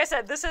 because like I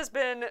said, this has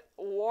been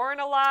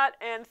worn a lot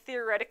and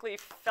theoretically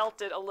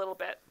felted a little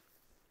bit.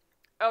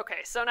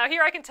 Okay, so now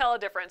here I can tell a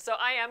difference. So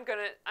I am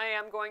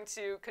going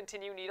to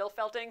continue needle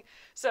felting.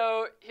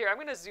 So here, I'm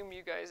gonna zoom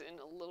you guys in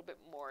a little bit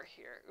more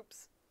here.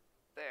 Oops,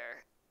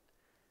 there.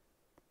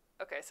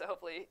 Okay, so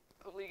hopefully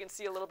you can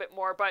see a little bit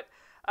more, but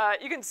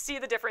you can see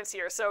the difference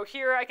here. So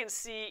here I can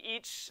see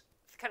each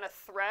kind of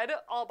thread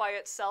all by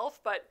itself,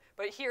 but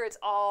here it's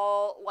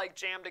all like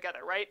jammed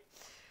together, right?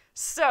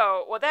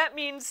 So what that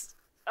means,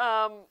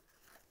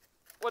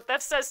 what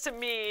that says to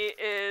me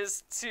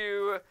is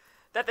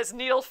that this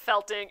needle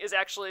felting is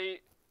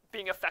actually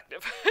being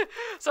effective.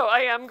 So I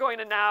am going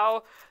to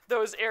now,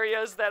 those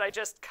areas that I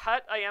just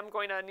cut, I am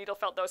going to needle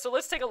felt those. So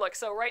let's take a look.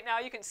 So right now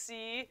you can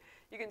see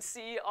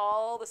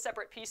all the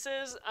separate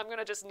pieces. I'm going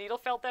to just needle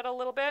felt that a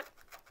little bit,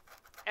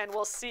 and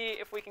we'll see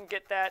if we can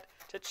get that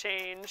to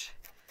change.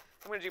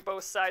 I'm going to do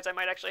both sides. I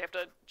might actually have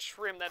to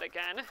trim that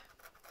again.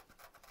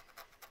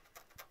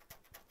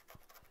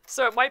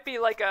 So it might be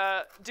like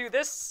do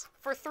this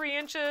for 3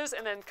 inches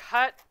and then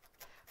cut.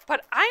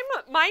 But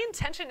my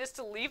intention is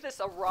to leave this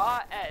a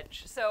raw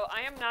edge. So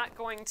I am not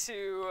going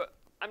to,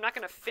 I'm not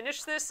going to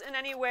finish this in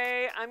any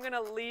way. I'm going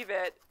to leave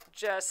it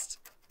just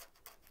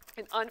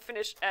an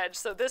unfinished edge.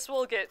 So this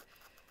will get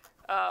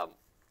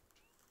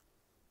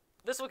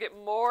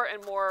more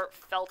and more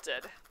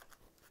felted.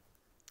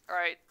 All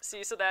right,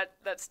 see, so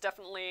that's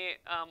definitely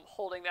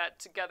holding that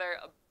together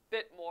a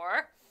bit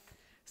more.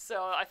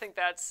 So I think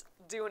that's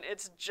doing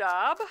its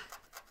job.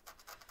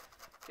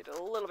 Get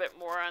a little bit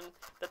more on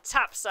the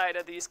top side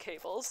of these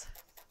cables.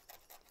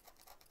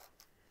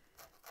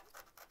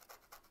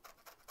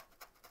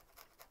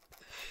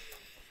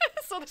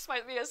 So this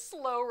might be a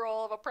slow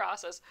roll of a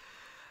process.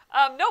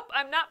 Nope,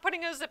 I'm not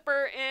putting a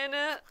zipper in.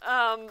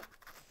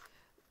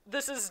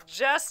 This is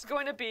just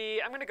going to be,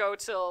 I'm going to go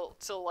till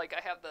like I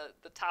have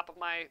the top of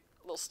my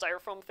little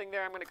styrofoam thing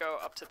there. I'm going to go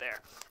up to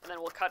there, and then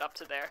we'll cut up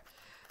to there.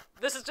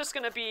 This is just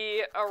going to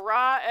be a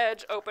raw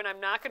edge open. I'm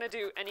not going to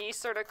do any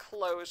sort of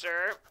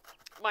closure.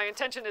 My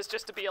intention is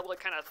just to be able to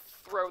kind of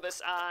throw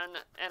this on,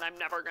 and I'm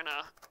never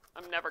gonna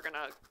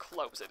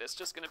close it. It's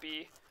just gonna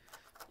be,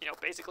 you know,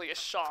 basically a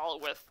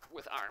shawl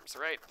with arms,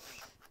 right?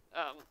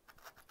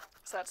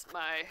 So that's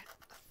my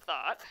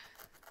thought.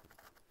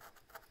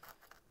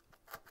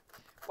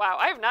 Wow,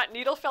 I have not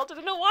needle felted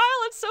in a while.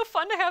 It's so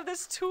fun to have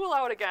this tool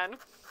out again.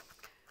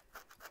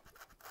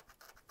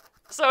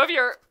 So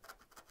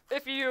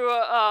if you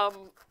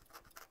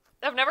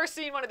have never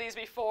seen one of these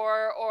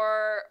before,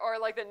 or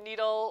like the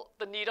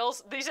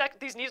needles,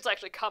 these needles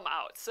actually come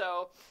out,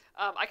 so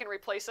I can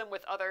replace them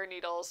with other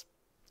needles.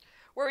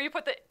 Where you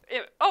put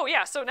oh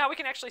yeah, so now we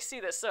can actually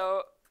see this.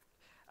 So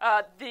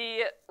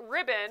the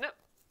ribbon,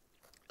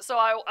 so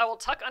I will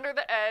tuck under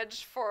the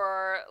edge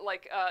for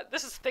like,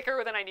 this is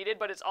thicker than I needed,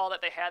 but it's all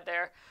that they had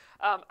there.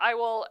 I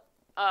will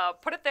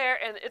put it there,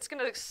 and it's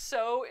going to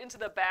sew into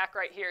the back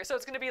right here. So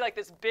it's going to be like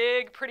this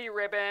big, pretty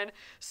ribbon.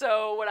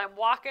 So when I'm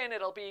walking,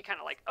 it'll be kind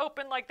of like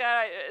open like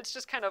that. It's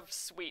just kind of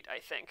sweet, I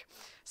think.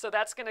 So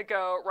that's going to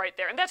go right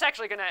there. And that's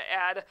actually going to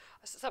add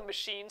some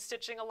machine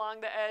stitching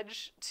along the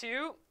edge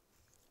too.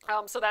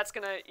 So that's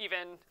going to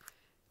even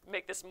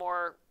make this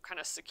more kind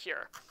of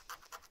secure.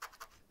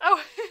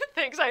 Oh,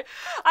 thanks.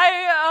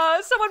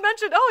 Someone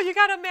mentioned, oh, you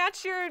gotta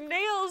match your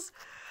nails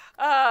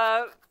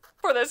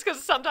for this,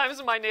 because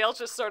sometimes my nails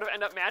just sort of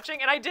end up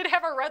matching. And I did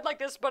have a red like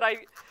this, but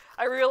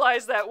I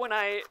realized that when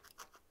I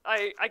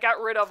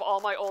got rid of all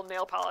my old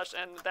nail polish,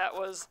 and that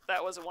was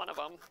one of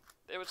them.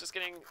 It was just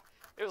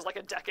it was like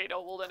a decade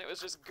old, and it was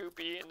just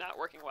goopy and not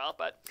working well.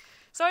 But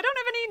so I don't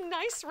have any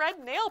nice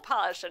red nail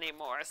polish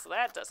anymore, so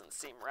that doesn't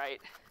seem right.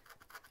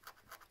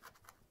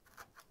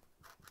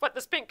 But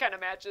this pink kind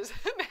of matches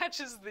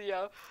matches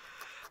the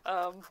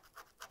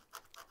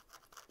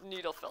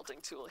needle felting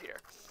tool here.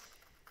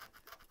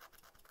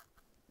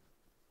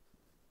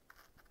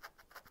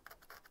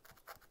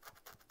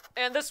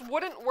 And this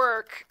wouldn't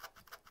work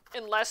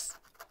unless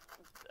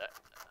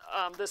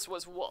this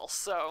was wool,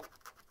 so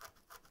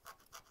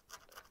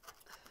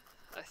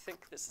I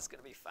think this is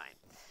going to be fine.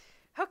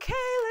 Okay,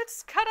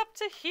 let's cut up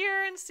to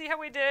here and see how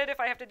we did. If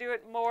I have to do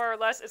it more or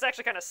less, it's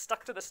actually kind of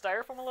stuck to the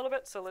styrofoam a little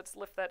bit, so let's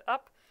lift that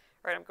up.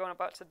 All right, I'm going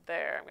about to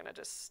there. I'm going to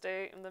just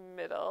stay in the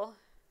middle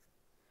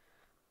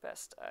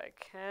best I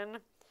can.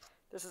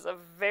 This is a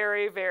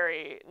very,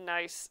 very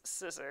nice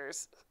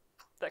scissors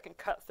that can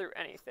cut through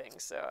anything,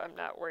 so I'm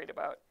not worried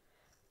about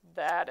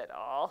that at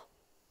all.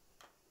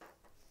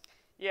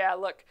 Yeah,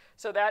 look,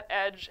 so that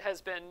edge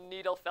has been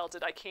needle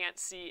felted. I can't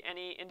see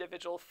any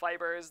individual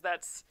fibers.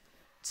 That's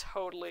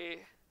totally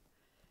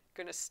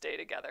gonna stay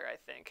together, I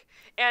think.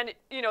 And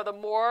you know, the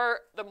more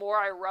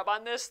I rub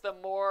on this, the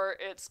more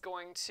it's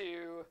going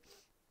to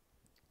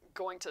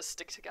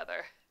stick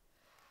together.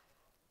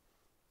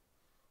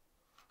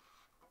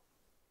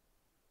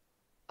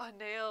 A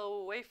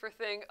nail wafer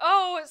thing.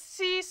 Oh,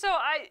 see, so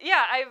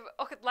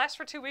okay, it lasts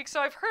for 2 weeks,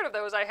 so I've heard of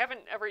those. I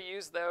haven't ever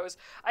used those.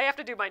 I have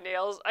to do my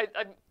nails. I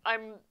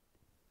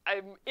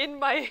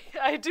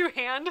do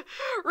hand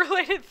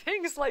related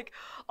things like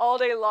all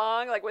day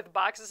long, like with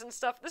boxes and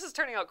stuff. This is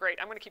turning out great.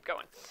 I'm gonna keep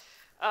going.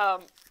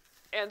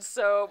 And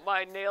so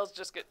my nails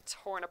just get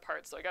torn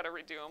apart, so I gotta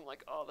redo them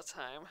like all the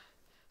time.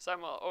 So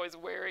I'm always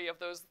wary of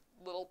those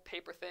little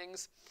paper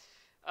things.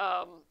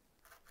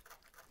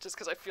 Just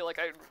because I feel like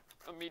I'd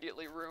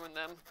immediately ruin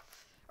them.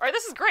 All right,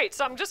 this is great.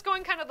 So I'm just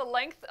going kind of the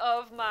length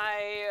of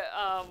my,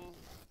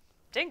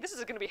 dang, this is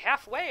going to be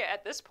halfway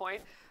at this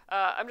point.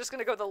 I'm just going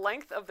to go the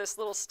length of this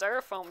little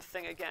styrofoam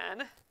thing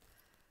again.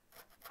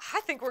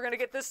 I think we're going to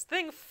get this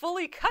thing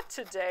fully cut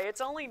today.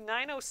 It's only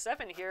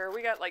 9:07 here.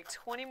 We got like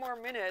 20 more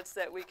minutes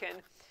that we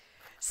can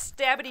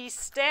stabbity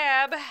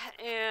stab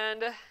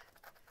and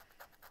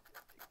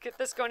get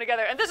this going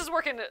together. And this is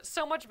working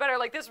so much better.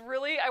 Like this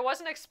really, I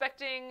wasn't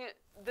expecting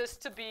this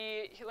to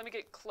be, here, let me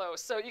get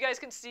close. So you guys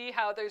can see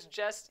how there's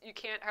just, you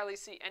can't hardly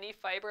see any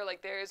fiber.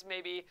 Like there's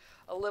maybe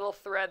a little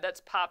thread that's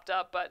popped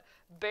up, but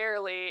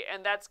barely.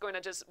 And that's going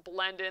to just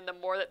blend in the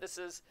more that this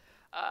is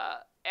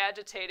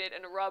agitated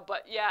and rubbed.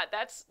 But yeah,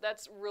 that's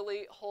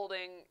really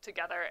holding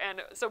together.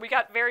 And so we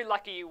got very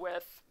lucky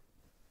with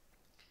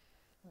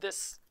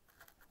this,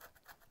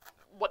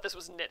 what this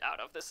was knit out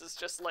of. This is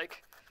just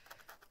like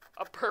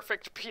a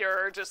perfect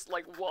pure, just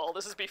like wool.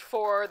 This is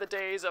before the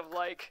days of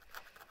like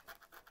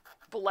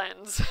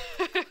blends.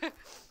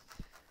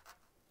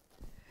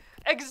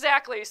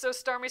 Exactly. So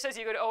Stormy says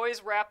you could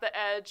always wrap the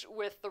edge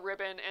with the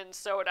ribbon and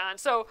sew it on.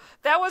 So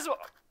that was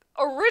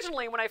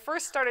originally when I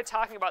first started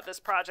talking about this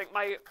project,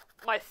 my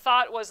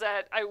thought was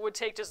that I would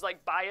take just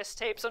like bias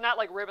tape, so not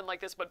like ribbon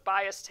like this, but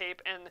bias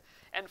tape,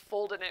 and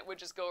fold in it would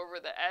just go over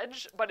the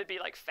edge, but it'd be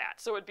like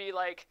fat. So it'd be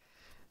like,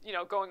 you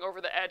know, going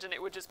over the edge, and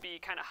it would just be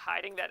kind of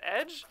hiding that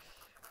edge.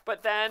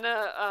 But then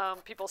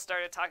people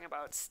started talking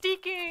about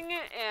steeking,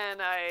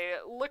 and I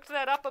looked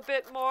that up a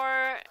bit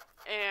more,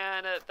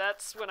 and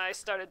that's when I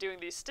started doing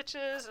these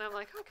stitches, and I'm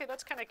like, okay,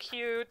 that's kind of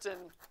cute,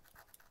 and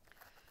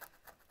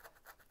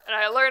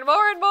I learned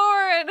more and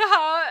more, and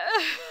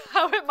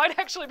how it might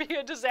actually be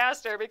a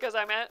disaster, because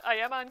I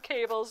am on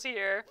cables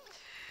here,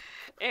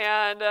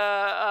 and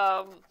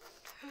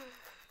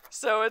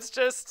so it's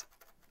just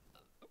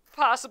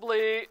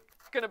possibly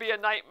going to be a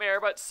nightmare,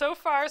 but so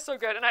far so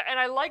good. And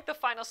I like the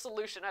final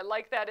solution. I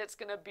like that it's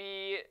going to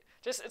be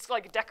just, it's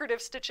like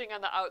decorative stitching on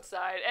the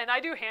outside, and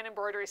I do hand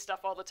embroidery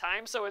stuff all the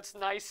time, so it's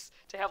nice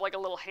to have like a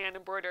little hand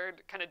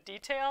embroidered kind of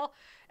detail.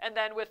 And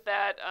then with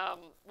that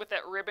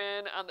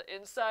ribbon on the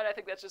inside, I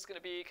think that's just going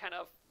to be kind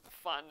of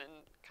fun and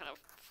kind of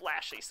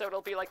flashy. So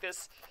it'll be like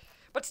this,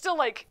 but still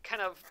like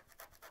kind of,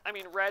 I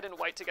mean, red and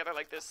white together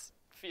like this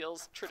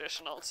feels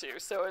traditional too.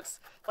 So it's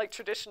like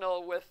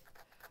traditional with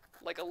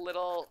like a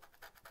little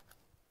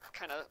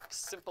kind of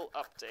simple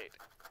update.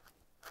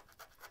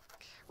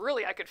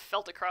 Really, I could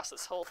felt across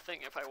this whole thing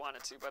if I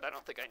wanted to, but I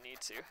don't think I need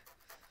to.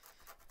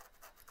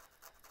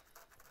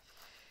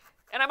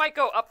 And I might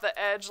go up the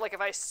edge, like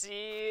if I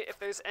see if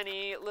there's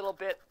any little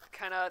bit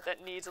kind of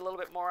that needs a little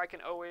bit more, I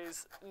can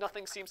always,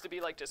 nothing seems to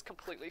be like just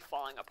completely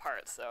falling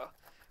apart, so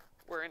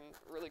we're in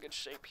really good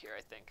shape here,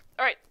 I think.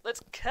 All right,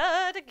 let's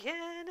cut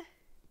again.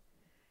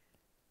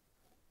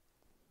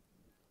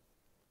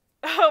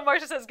 Oh,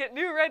 Marcia says, get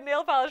new red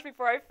nail polish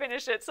before I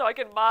finish it so I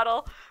can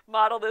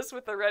model this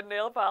with the red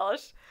nail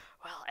polish.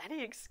 Well,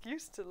 any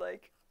excuse to,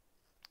 like,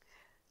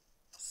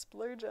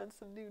 Splurge on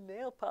some new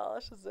nail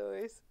polish is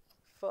always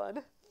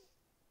fun.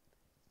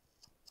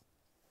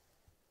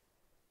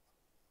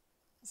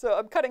 So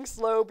I'm cutting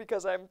slow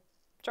because I'm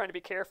trying to be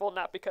careful,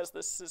 not because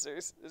the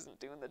scissors isn't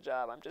doing the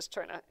job. I'm just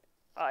trying to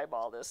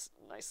eyeball this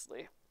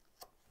nicely.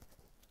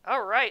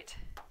 All right.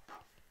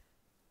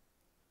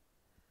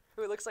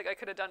 Ooh, it looks like I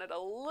could have done it a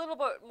little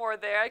bit more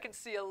there. I can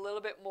see a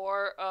little bit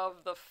more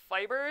of the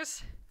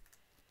fibers,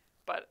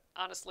 but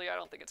honestly, I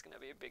don't think it's going to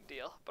be a big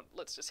deal. But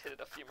let's just hit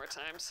it a few more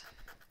times.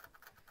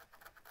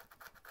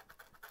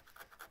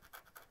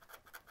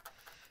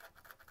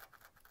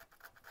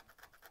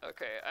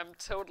 Okay, I'm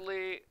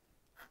totally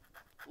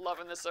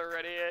loving this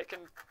already. I can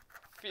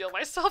feel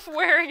myself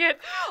wearing it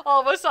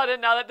all of a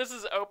sudden now that this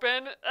is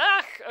open.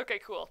 Ah, okay,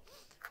 cool.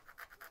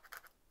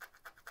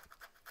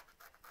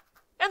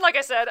 And like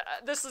I said,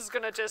 this is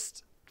gonna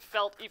just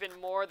felt even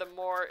more the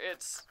more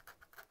it's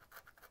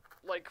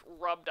like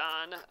rubbed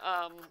on.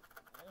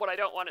 What I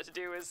don't want it to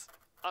do is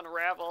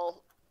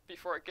unravel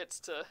before it gets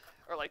to,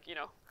 or like, you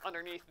know,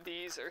 underneath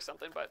these or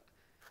something, but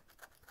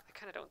I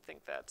kind of don't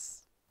think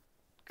that's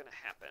gonna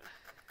happen.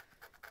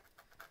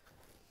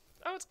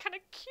 Oh, it's kind of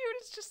cute.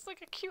 It's just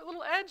like a cute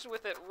little edge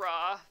with it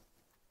raw.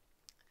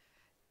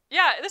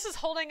 Yeah, this is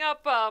holding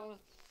up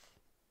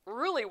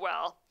really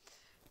well.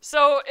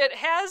 So it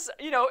has,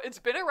 you know, it's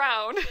been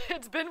around,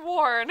 it's been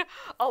worn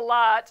a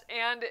lot,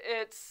 and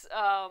it's,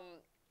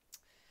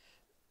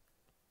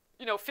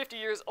 you know, 50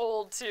 years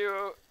old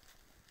too.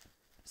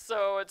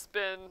 So it's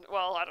been,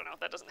 well, I don't know,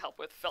 that doesn't help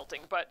with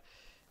felting, but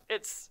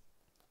it's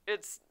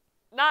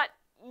not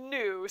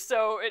new.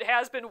 So it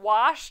has been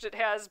washed, it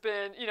has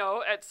been, you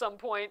know, at some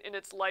point in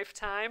its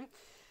lifetime.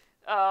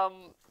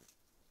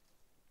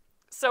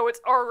 So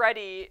it's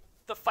already,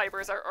 the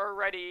fibers are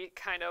already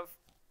kind of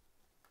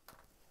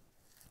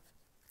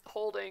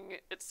holding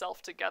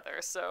itself together.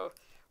 So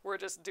we're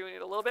just doing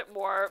it a little bit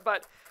more,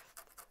 but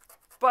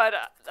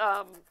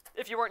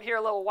if you weren't here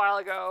a little while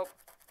ago,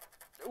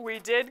 we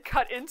did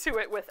cut into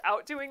it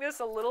without doing this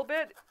a little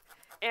bit,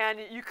 and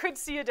you could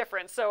see a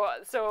difference.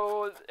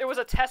 So it was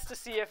a test to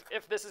see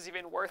if this is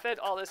even worth it,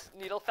 all this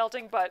needle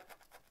felting, but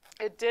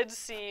it did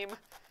seem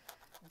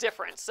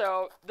different.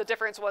 So the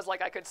difference was,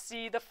 like, I could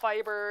see the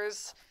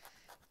fibers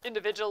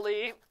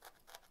individually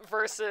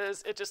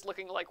versus it just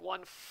looking like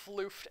one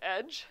floofed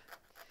edge.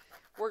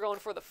 We're going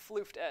for the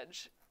floofed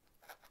edge.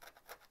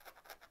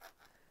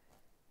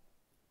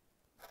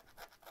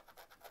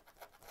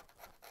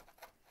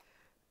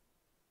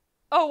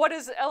 Oh,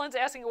 Ellen's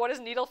asking, what is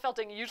needle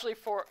felting usually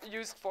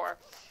used for?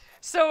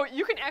 So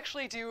you can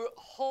actually do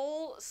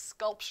whole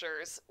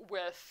sculptures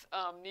with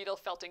needle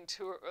felting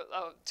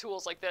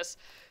tools like this.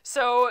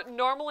 So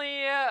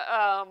normally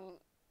a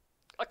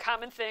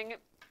common thing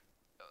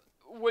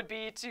would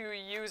be to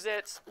use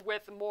it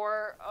with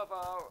more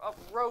of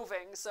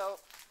roving. So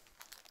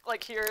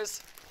like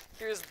here's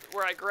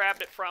where I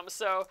grabbed it from.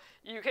 So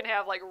you can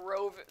have like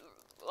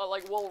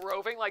wool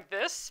roving like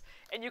this,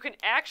 and you can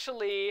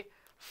actually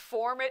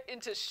form it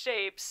into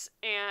shapes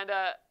and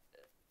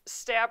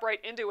stab right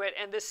into it.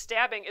 And this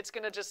stabbing, it's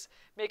gonna just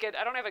make it,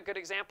 I don't have a good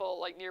example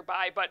like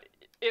nearby, but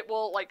it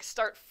will like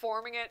start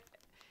forming it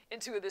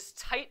into this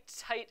tight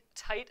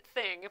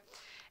thing.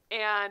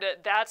 And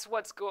that's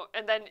what's going,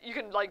 and then you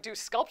can like do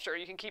sculpture,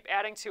 you can keep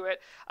adding to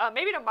it.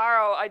 Maybe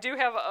tomorrow, I do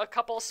have a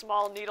couple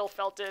small needle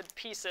felted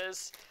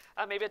pieces.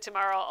 Maybe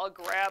tomorrow I'll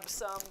grab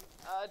some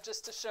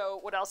just to show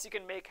what else you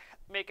can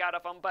make out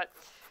of them. But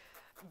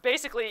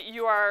basically,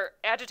 you are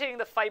agitating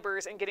the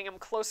fibers and getting them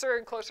closer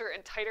and closer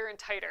and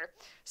tighter.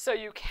 So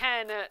you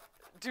can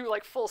do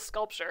like full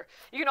sculpture.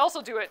 You can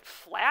also do it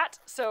flat.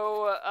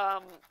 So,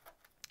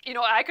 you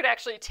know, I could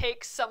actually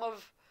take some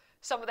of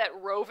that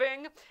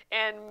roving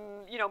and,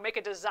 you know, make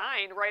a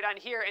design right on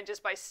here, and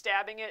just by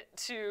stabbing it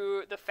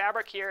to the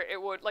fabric here,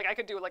 it would, like, I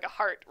could do like a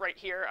heart right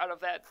here out of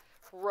that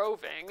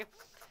roving,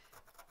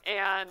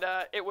 and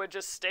it would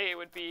just stay, it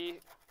would be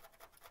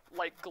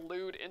like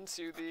glued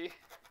into the,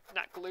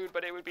 not glued,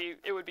 but it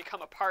would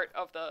become a part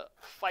of the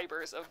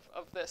fibers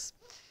of this.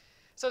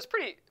 So it's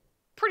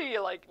pretty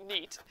like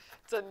neat.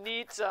 It's a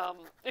neat,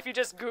 if you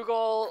just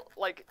Google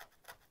like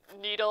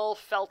needle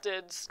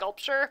felted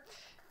sculpture,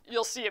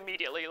 you'll see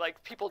immediately,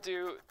 like, people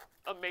do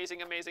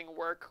amazing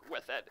work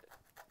with it.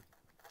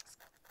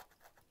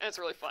 And it's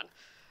really fun.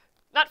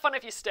 Not fun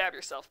if you stab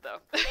yourself, though.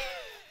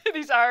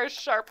 These are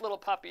sharp little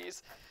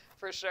puppies,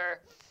 for sure.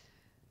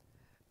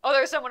 Oh,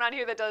 there's someone on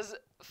here that does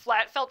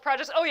flat felt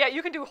projects. Oh, yeah,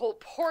 you can do whole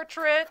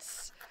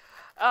portraits.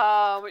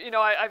 You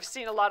know, I've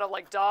seen a lot of,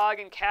 like, dog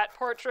and cat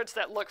portraits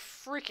that look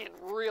freaking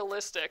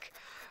realistic.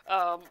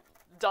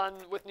 Done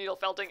with needle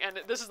felting,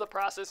 and this is the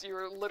process.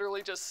 You're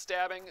literally just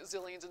stabbing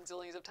zillions and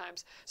zillions of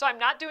times. So I'm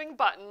not doing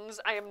buttons.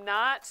 I am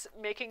not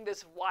making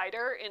this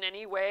wider in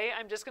any way.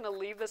 I'm just going to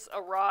leave this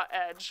a raw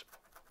edge.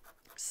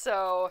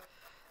 So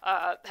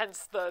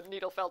hence the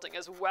needle felting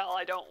as well.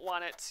 I don't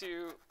want it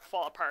to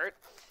fall apart.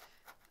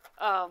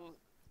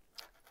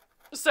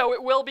 So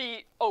it will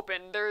be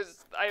open.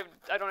 I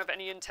don't have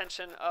any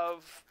intention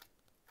of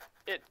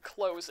it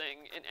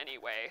closing in any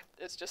way.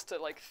 It's just to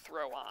like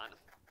throw on.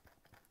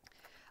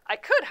 I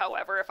could,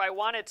 however, if I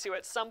wanted to,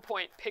 at some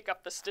point, pick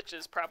up the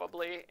stitches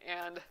probably,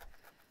 and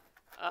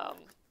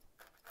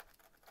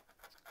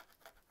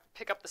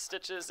pick up the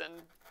stitches and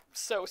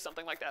sew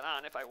something like that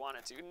on if I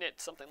wanted to,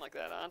 knit something like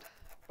that on.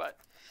 But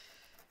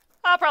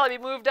I'll probably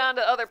be moved on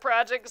to other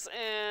projects,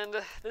 and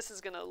this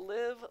is going to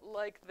live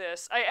like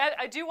this.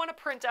 I do want to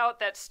print out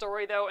that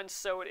story, though, and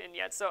sew it in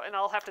yet. And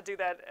I'll have to do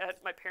that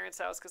at my parents'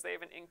 house because they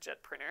have an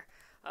inkjet printer.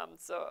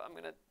 So I'm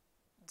going to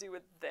do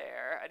it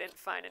there. I didn't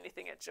find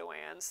anything at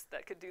Joann's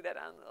that could do that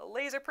on a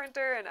laser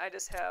printer, and I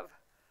just have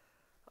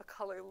a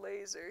color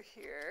laser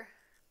here.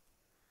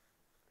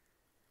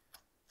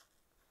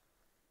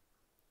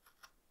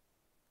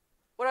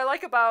 What I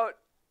like about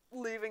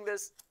leaving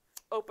this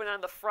open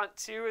on the front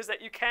too is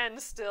that you can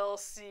still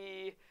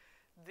see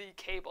the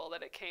cable,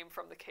 that it came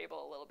from the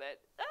cable a little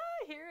bit.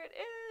 Here it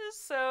is.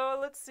 So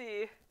let's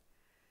see.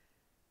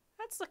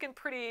 That's looking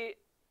pretty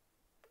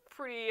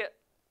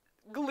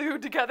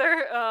glued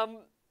together.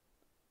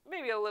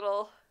 Maybe a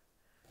little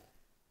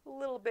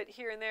bit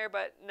here and there,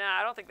 but nah,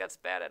 I don't think that's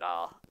bad at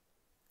all.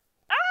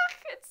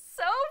 It's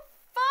so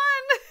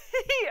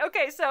fun.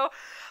 Okay, so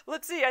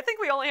let's see. I think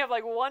we only have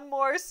like one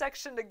more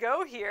section to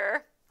go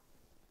here.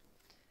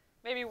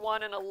 Maybe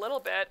one and a little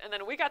bit, and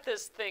then we got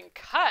this thing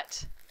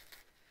cut.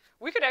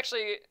 We could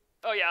actually,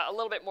 oh yeah, a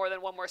little bit more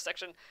than one more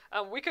section.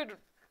 We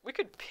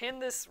could pin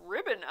this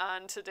ribbon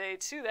on today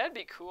too. That'd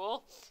be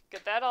cool.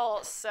 Get that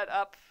all set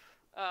up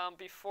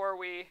before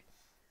we,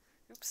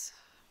 oops,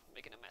 I'm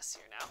making a mess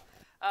here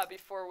now.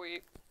 Before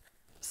we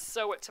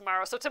sew it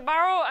tomorrow. So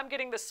tomorrow I'm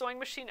getting the sewing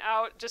machine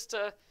out just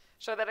to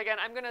show that again.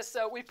 I'm gonna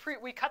sew.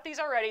 We cut these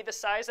already, the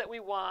size that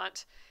we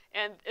want.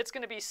 And it's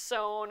going to be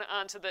sewn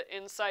onto the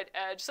inside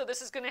edge. So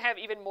this is going to have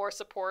even more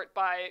support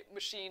by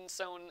machine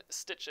sewn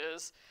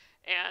stitches.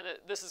 And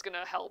this is going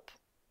to help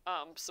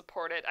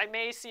support it. I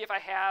may see if I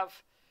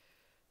have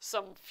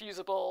some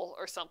fusible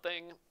or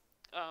something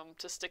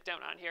to stick down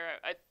on here.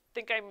 I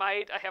think I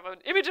might. I have an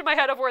image in my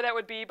head of where that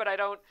would be, but I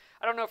don't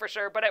know for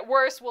sure. But at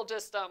worst, we'll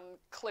just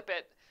clip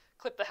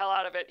the hell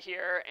out of it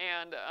here,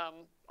 and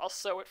I'll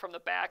sew it from the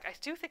back. I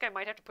do think I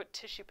might have to put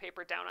tissue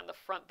paper down on the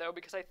front, though,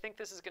 because I think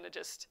this is going to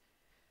just,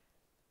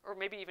 or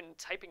maybe even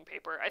typing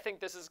paper. I think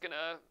this is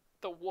gonna,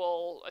 the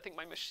wool, I think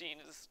my machine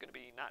is gonna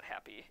be not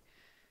happy.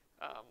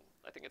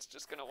 I think it's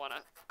just gonna wanna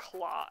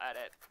claw at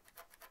it.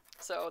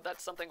 So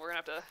that's something we're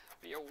gonna have to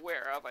be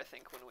aware of, I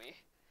think, when we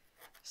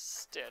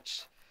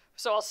stitch.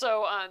 So I'll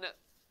sew on,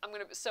 I'm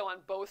gonna sew on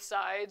both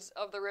sides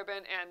of the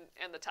ribbon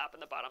and the top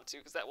and the bottom too,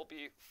 because that will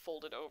be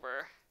folded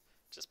over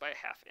just by a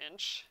 ½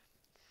 inch.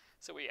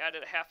 So we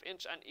added a ½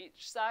 inch on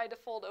each side to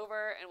fold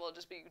over, and we'll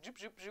just be zoop,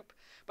 zoop, zoop.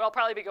 But I'll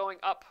probably be going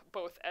up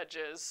both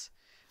edges.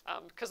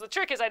 Because the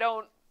trick is I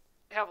don't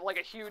have like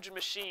a huge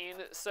machine,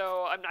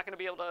 so I'm not going to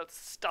be able to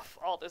stuff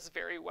all this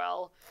very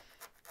well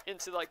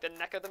into like the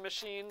neck of the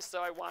machine.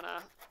 So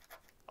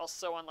I'll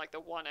sew on like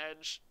the one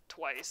edge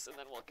twice, and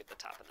then we'll get the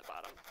top and the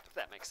bottom, if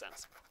that makes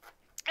sense.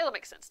 It'll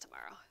make sense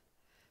tomorrow.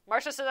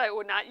 Marcia said I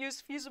would not use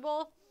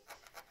fusible.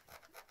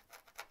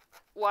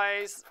 Why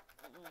is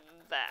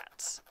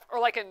that? Or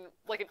like an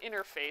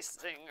interface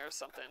thing or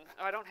something.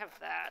 Oh, I don't have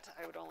that.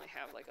 I would only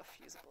have like a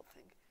fusible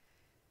thing.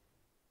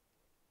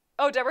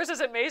 Oh, Deborah says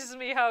it amazes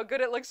me how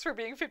good it looks for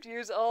being 50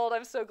 years old.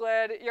 I'm so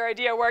glad your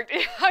idea worked.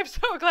 I'm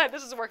so glad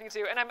this is working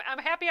too. And I'm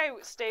happy I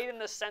stayed in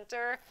the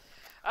center.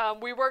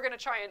 We were going to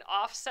try and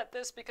offset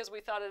this because we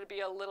thought it would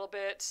be a little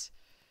bit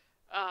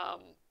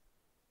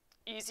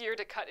easier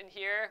to cut in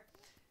here.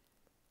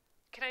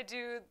 Can I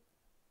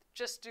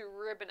just do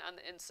ribbon on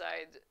the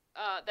inside?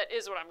 That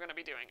is what I'm going to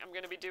be doing. I'm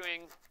going to be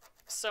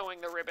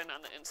sewing the ribbon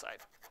on the inside.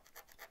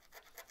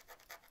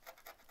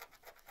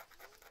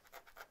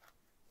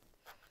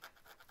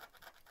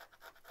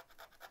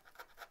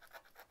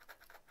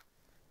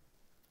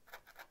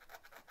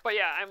 But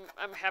yeah,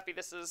 I'm happy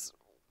this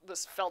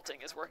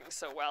felting is working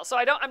so well. So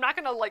I'm not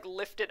going to like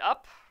lift it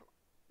up.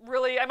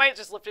 Really, I might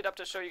just lift it up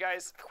to show you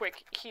guys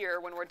quick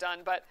here when we're done,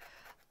 but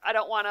I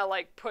don't want to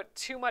like put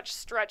too much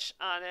stretch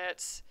on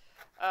it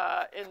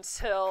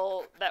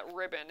until that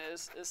ribbon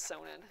is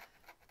sewn in.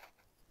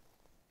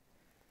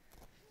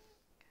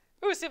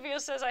 Ooh, Sylvia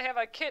says I have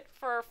a kit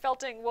for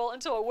felting wool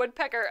into a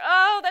woodpecker.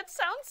 Oh, that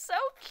sounds so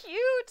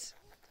cute.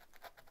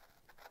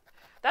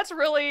 That's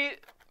really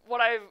what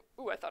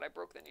ooh, I thought I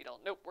broke the needle.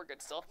 Nope, we're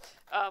good still.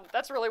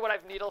 That's really what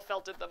I've needle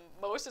felted the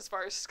most as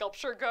far as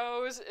sculpture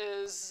goes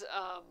is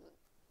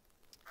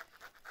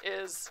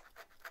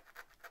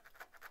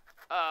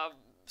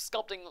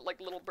sculpting like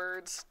little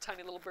birds,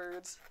 tiny little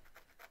birds.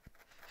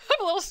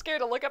 I'm a little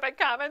scared to look up at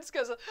comments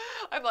because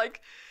I'm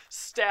like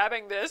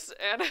stabbing this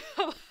and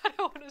I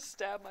don't want to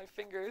stab my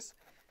fingers.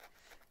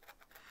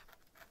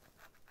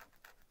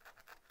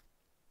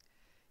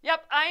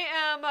 Yep, I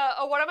am,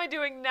 what am I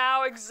doing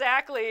now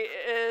exactly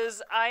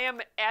is I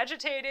am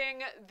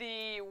agitating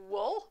the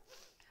wool.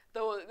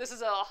 Though this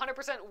is a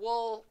 100%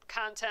 wool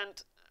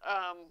content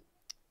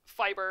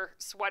fiber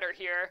sweater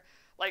here,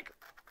 like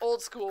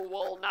old school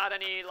wool, not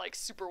any like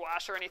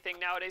superwash or anything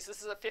nowadays.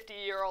 This is a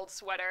 50-year-old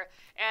sweater,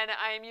 and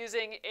I'm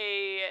using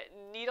a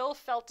needle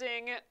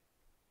felting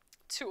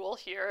tool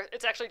here.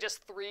 It's actually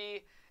just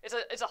 3.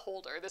 It's a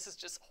holder. This is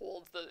just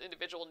holds the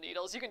individual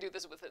needles. You can do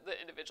this with the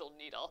individual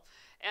needle.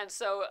 And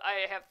so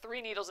I have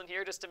 3 needles in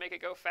here just to make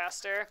it go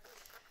faster.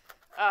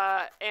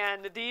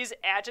 And these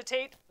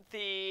agitate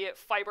the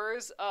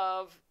fibers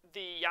of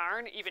the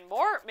yarn even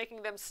more,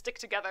 making them stick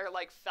together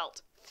like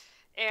felt.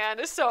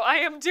 And so I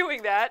am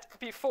doing that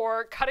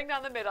before cutting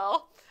down the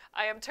middle.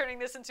 I am turning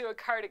this into a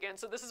cardigan.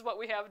 So this is what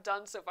we have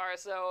done so far.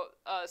 So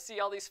see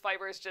all these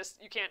fibers,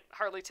 just, you can't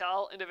hardly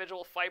tell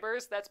individual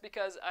fibers. That's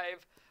because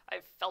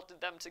I've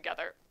felted them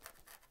together.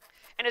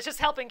 And it's just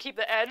helping keep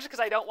the edge because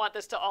I don't want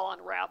this to all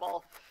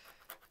unravel.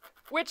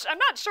 Which I'm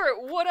not sure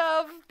it would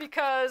have,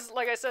 because,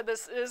 like I said,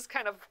 this is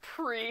kind of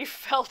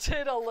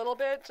pre-felted a little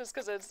bit, just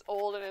because it's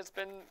old and it's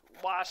been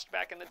washed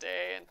back in the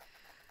day, and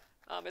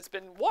it's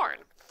been worn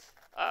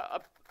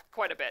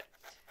quite a bit.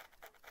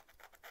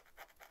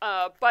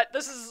 But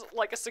this is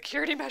like a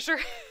security measure,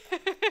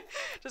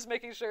 just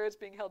making sure it's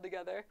being held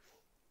together.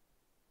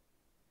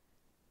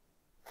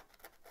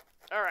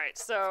 All right,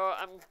 so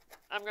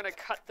I'm gonna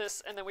cut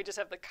this, and then we just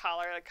have the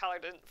collar. The collar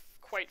didn't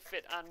quite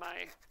fit on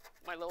my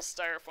little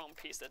styrofoam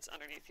piece that's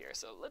underneath here.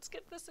 So let's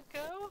get this a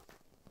go.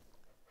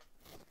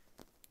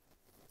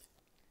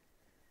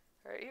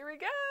 All right, here we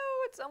go.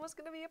 It's almost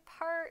gonna be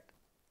apart.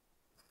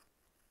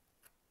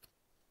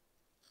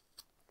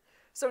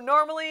 So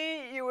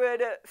normally you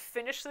would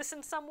finish this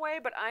in some way,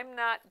 but I'm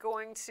not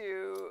going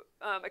to,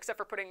 except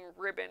for putting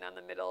ribbon on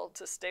the middle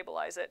to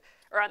stabilize it,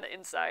 or on the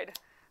inside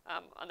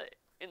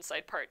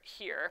part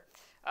here.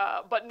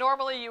 But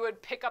normally you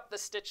would pick up the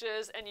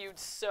stitches and you'd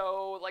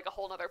sew like a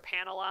whole nother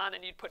panel on,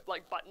 and you'd put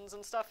like buttons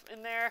and stuff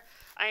in there.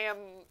 I am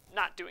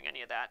not doing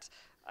any of that.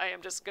 I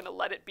am just gonna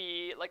let it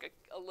be like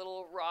a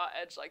little raw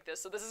edge like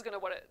this. So this is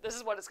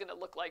what it's gonna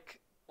look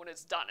like when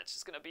it's done. It's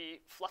just gonna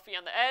be fluffy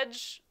on the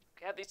edge,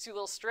 have these 2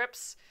 little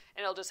strips,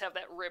 and it'll just have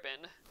that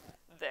ribbon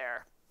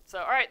there. So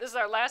all right, this is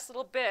our last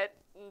little bit,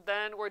 and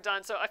then we're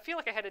done. So I feel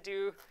like I had to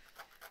do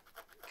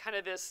kind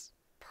of this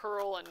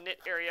purl and knit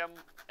area,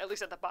 at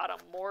least at the bottom,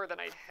 more than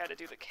I had to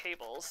do the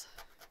cables,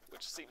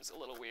 which seems a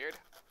little weird.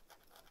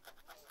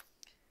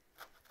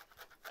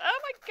 Oh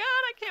my god,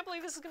 I can't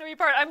believe this is going to be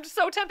part. I'm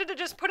so tempted to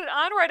just put it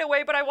on right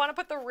away, but I want to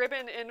put the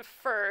ribbon in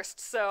first,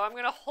 so I'm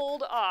going to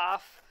hold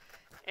off,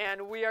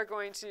 and we are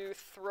going to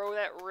throw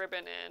that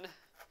ribbon in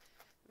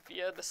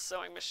via the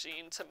sewing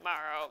machine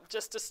tomorrow,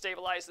 just to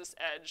stabilize this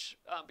edge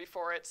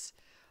before it's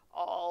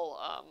all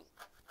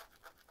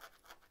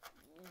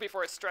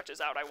before it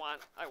stretches out. I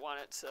want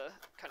it to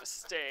kind of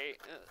stay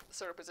in a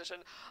sort of position.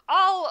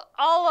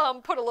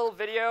 I'll put a little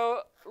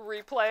video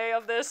replay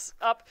of this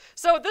up.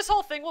 So this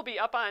whole thing will be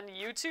up on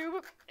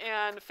YouTube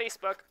and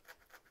Facebook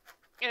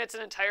in its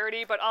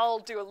entirety, but I'll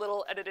do a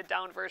little edited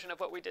down version of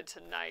what we did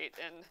tonight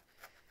and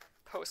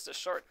post a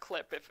short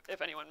clip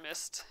if anyone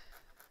missed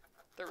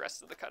the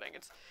rest of the cutting.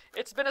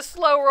 It's been a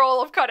slow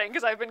roll of cutting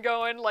because I've been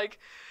going like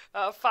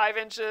 5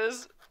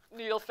 inches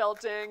needle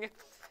felting,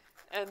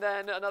 and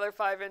then another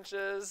 5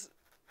 inches,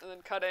 and then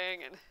cutting,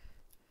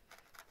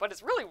 but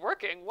it's really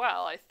working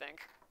well, I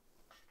think.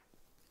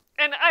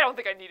 And I don't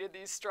think I needed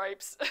these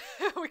stripes.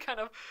 We kind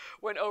of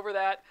went over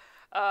that,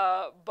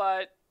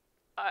 but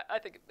I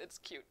think it's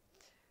cute.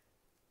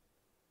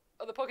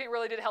 Oh, the poking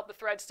really did help the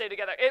thread stay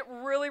together. It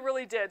really,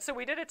 really did. So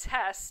we did a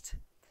test.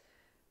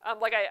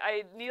 Like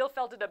I needle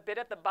felted a bit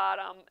at the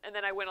bottom, and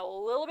then I went a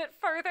little bit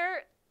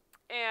further,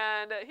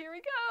 and here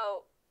we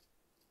go.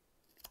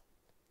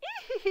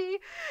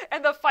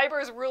 And the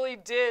fibers really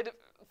did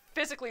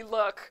physically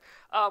look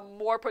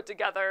more put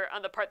together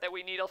on the part that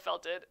we needle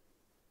felted.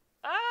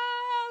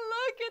 Ah,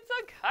 look, it's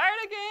a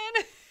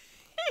cardigan.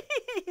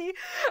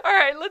 All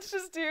right, let's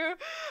just do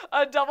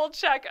a double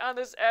check on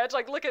this edge.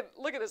 Like, look at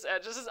this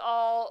edge. This is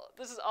all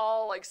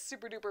like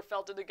super duper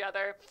felted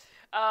together.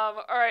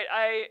 All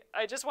right,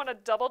 I just want to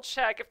double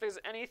check if there's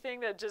anything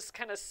that just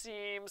kind of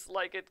seems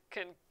like it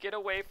can get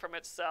away from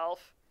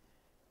itself.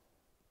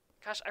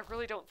 Gosh, I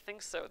really don't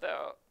think so,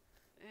 though.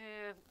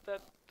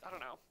 I don't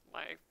know.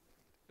 My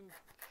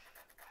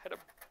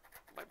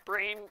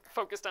brain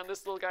focused on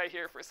this little guy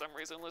here for some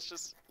reason. Let's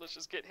just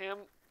get him.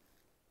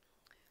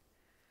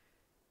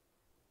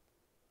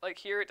 Like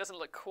here, it doesn't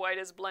look quite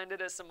as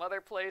blended as some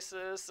other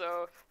places,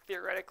 so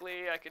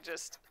theoretically, I could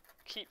just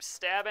keep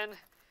stabbing.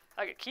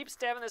 I could keep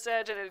stabbing this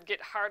edge, and it'd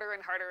get harder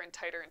and harder and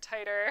tighter and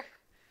tighter.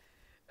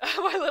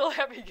 My little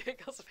happy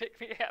giggles make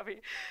me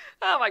happy.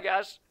 Oh my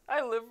gosh,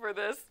 I live for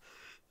this.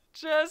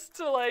 Just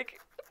to like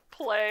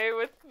play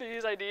with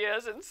these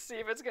ideas and see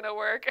if it's gonna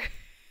work.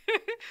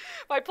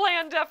 My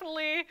plan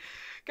definitely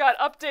got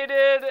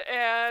updated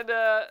and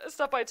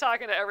stuff by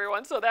talking to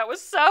everyone, so that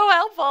was so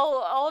helpful.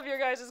 All of your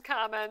guys'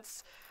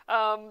 comments.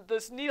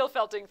 This needle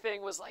felting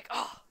thing was like,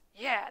 oh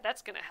yeah,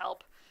 that's gonna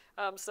help.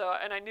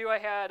 And I knew I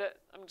had,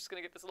 I'm just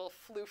gonna get this little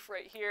floof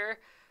right here.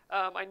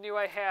 I knew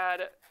I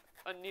had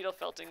a needle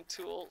felting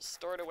tool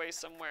stored away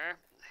somewhere.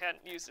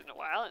 Hadn't used it in a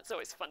while. It's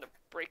always fun to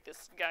break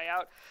this guy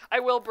out. I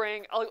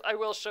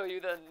will show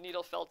you the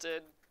needle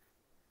felted,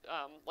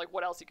 like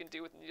what else you can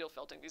do with needle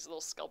felting, these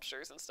little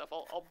sculptures and stuff.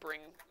 I'll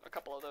bring a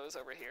couple of those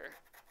over here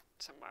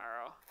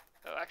tomorrow.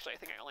 Oh, actually, I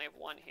think I only have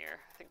one here.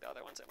 I think the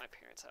other one's at my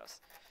parents'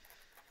 house.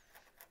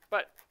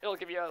 But it'll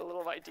give you a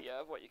little idea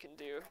of what you can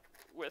do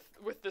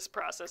with this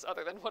process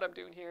other than what I'm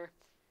doing here.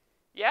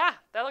 Yeah,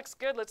 that looks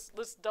good.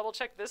 Let's double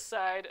check this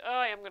side. Oh,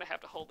 I am going to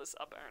have to hold this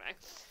up, aren't I?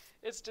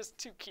 It's just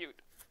too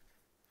cute.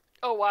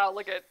 Oh, wow,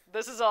 look at,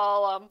 this is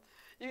all,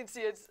 you can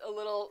see it's a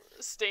little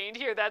stained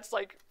here. That's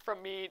like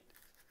from me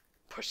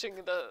pushing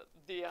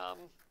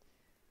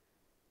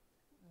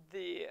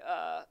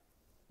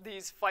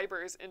these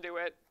fibers into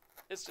it.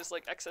 It's just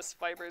like excess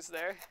fibers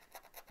there.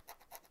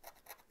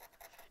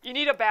 You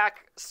need a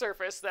back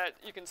surface that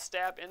you can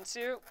stab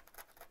into,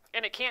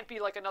 and it can't be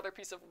like another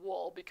piece of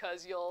wool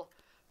because you'll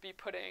be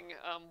putting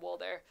wool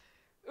there.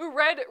 Ooh,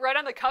 red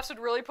on the cuffs would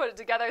really put it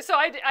together. So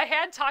I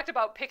had talked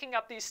about picking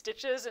up these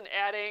stitches and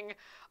adding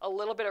a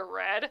little bit of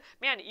red.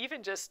 Man,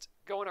 even just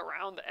going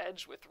around the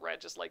edge with red,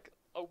 just like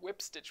a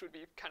whip stitch would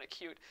be kind of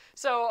cute.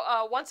 So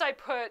once I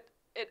put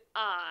it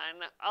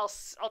on,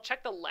 I'll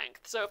check the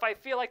length. So if I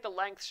feel like the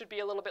length should be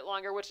a little bit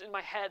longer, which in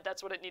my head,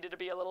 that's what it needed to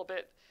be a little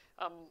bit,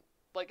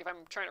 like if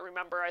I'm trying to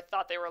remember, I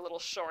thought they were a little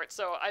short.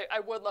 So I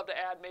would love to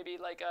add maybe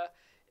like a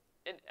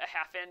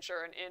half inch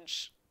or an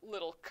inch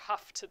little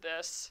cuff to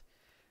this,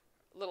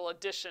 little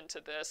addition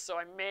to this. So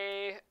I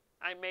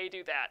may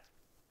do that.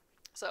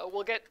 So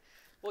we'll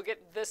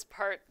get this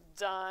part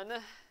done,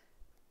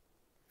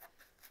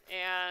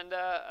 and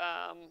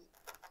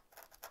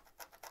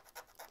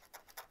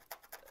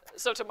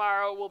so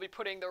tomorrow we'll be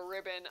putting the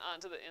ribbon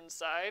onto the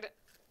inside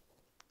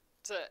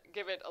to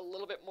give it a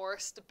little bit more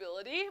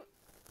stability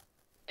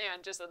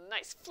and just a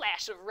nice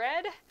flash of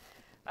red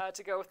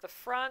to go with the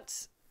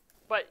front.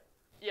 But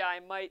yeah, I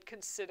might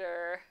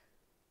consider,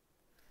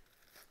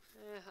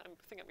 I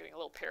think I'm getting a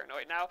little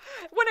paranoid now.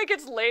 When it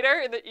gets later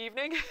in the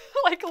evening,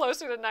 like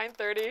closer to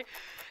 9:30,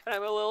 and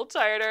I'm a little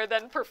tireder,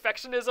 then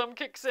perfectionism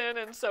kicks in,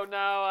 and so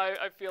now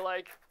I feel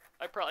like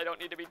I probably don't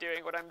need to be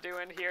doing what I'm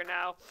doing here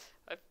now.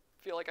 I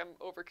feel like I'm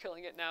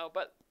overkilling it now,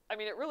 but I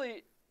mean, it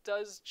really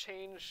does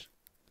change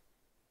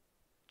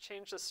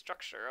the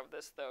structure of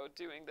this, though,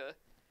 doing the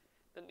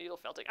needle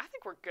felting. I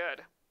think we're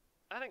good.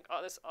 I think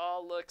this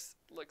all looks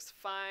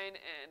fine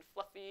and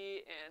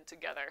fluffy and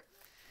together.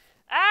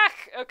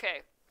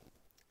 Okay.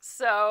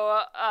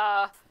 So,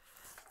 oh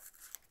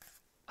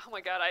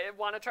my god, I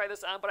want to try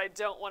this on, but I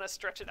don't want to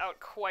stretch it out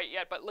quite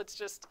yet. But let's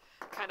just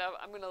kind of,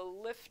 I'm going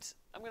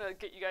to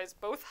get you guys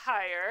both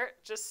higher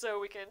just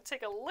so we can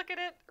take a look at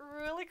it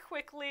really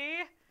quickly.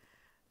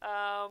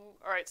 All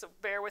right, so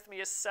bear with me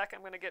a sec.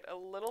 I'm going to get a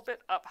little bit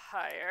up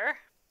higher.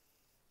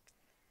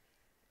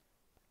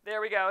 There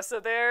we go.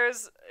 So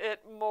there's it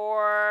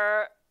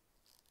more,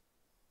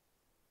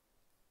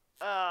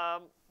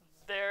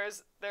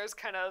 there's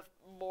kind of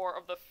more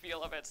of the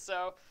feel of it.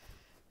 So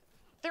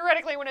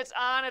theoretically, when it's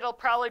on, it'll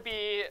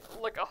probably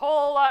look a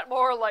whole lot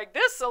more like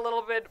this, a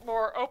little bit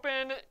more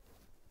open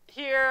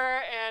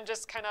here, and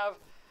just kind of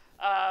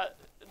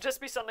just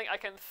be something I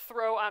can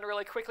throw on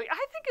really quickly.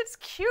 I think it's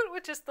cute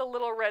with just the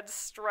little red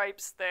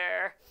stripes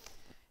there.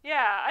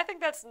 Yeah, I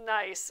think that's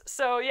nice.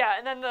 So yeah,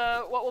 and then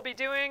what we'll be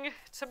doing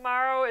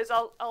tomorrow is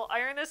I'll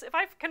iron this. If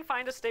I can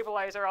find a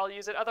stabilizer, I'll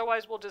use it.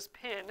 Otherwise, we'll just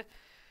pin.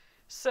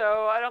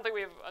 So I don't think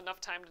we have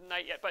enough time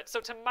tonight yet. But so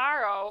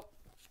tomorrow,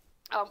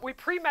 we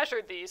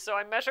pre-measured these. So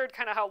I measured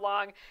kind of how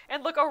long.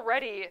 And look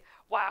already,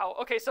 wow.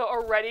 Okay, so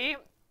already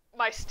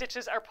my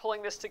stitches are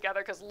pulling this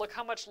together because look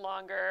how much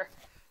longer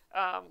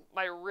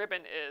my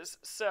ribbon is.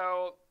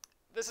 So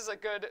this is a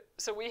good,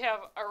 so we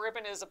have, our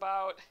ribbon is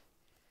about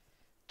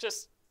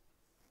just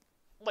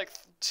like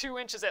 2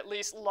 inches at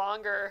least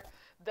longer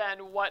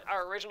than what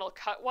our original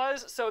cut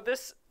was.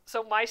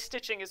 So my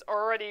stitching is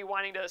already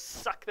wanting to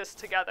suck this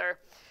together.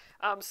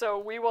 So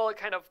we will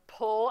kind of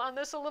pull on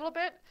this a little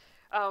bit.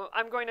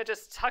 I'm going to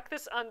just tuck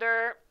this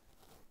under.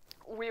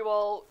 We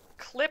will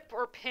clip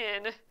or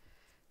pin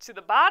to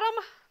the bottom.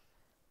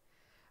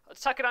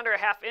 Let's tuck it under a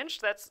 ½ inch.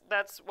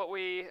 That's what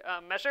we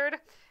measured.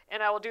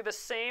 And I will do the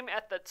same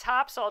at the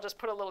top. So I'll just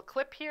put a little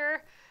clip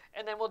here,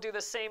 and then we'll do the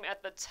same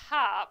at the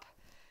top.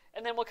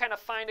 And then we'll kind of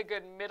find a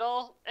good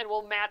middle, and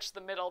we'll match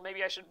the middle.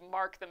 Maybe I should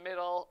mark the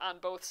middle on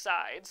both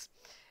sides,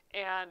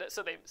 and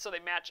so they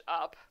match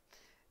up.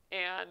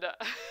 And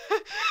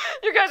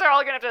you guys are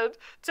all gonna have to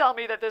tell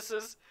me that this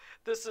is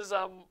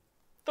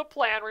the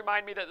plan.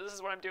 Remind me that this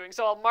is what I'm doing.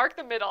 So I'll mark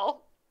the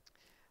middle.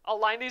 I'll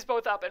line these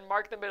both up and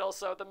mark the middle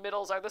so the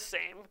middles are the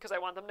same because I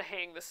want them to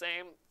hang the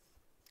same.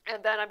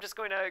 And then I'm just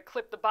going to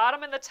clip the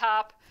bottom and the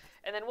top,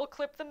 and then we'll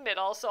clip the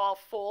middle. So I'll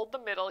fold the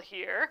middle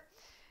here.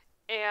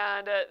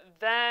 And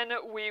then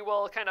we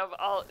will kind of,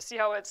 I'll see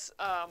how it's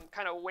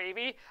kind of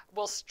wavy.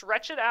 We'll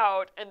stretch it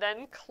out and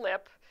then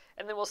clip,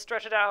 and then we'll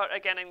stretch it out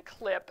again and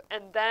clip,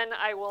 and then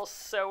I will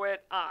sew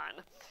it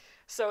on.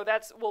 So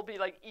we'll be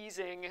like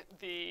easing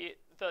the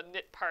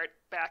knit part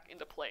back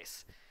into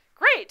place.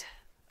 Great.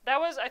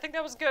 I think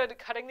that was good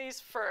cutting these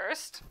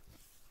first,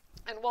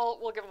 and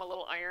we'll give them a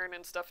little iron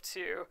and stuff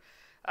too.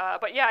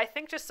 But yeah, I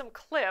think just some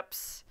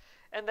clips,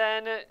 and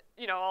then,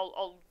 you know,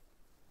 I'll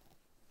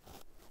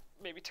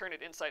maybe turn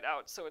it inside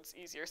out so it's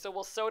easier. So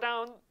we'll sew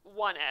down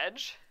one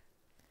edge,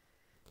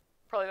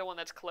 probably the one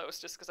that's close,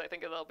 just because I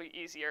think it'll be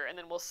easier. And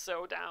then we'll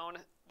sew down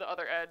the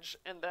other edge,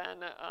 and then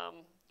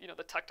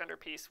the tucked under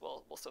piece,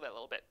 we'll sew that a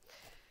little bit.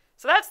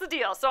 So that's the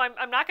deal. So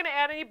I'm not going to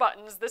add any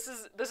buttons. This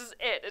is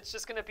it. It's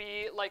just going to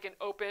be like an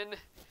open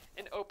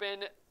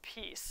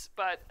piece.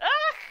 But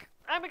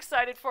I'm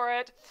excited for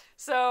it.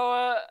 So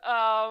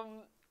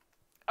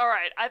all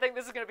right, I think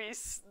this is going to be.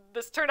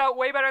 This turned out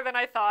way better than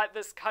I thought.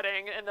 This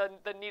cutting and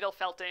the needle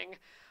felting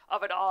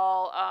of it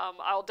all.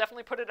 I'll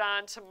definitely put it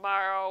on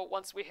tomorrow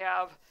once we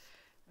have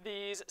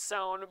these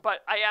sewn.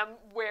 But I am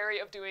wary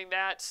of doing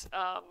that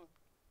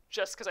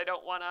just because I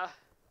don't want to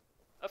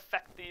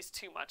affect these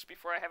too much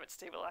before I have it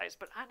stabilized.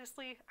 But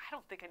honestly, I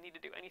don't think I need to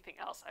do anything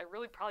else. I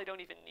really probably don't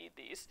even need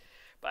these.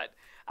 But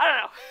I don't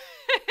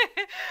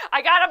know.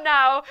 I got them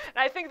now, and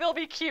I think they'll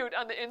be cute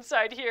on the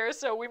inside here,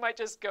 so we might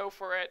just go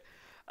for it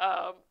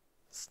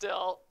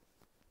still.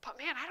 But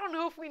man, I don't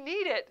know if we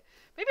need it.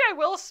 Maybe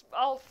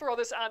I'll throw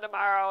this on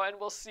tomorrow, and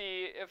we'll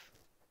see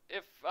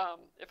if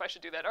I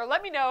should do that. Or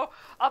let me know.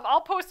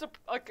 I'll post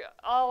I'm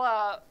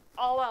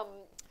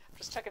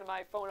just checking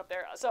my phone up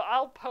there. So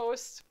I'll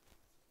post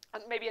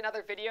maybe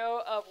another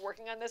video of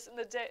working on this in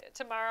the day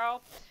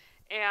tomorrow,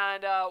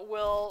 and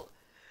we'll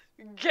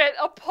get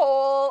a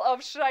poll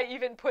of should I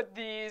even put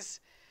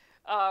these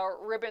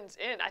ribbons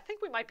in. I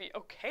think we might be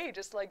okay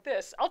just like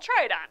this. I'll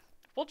try it on.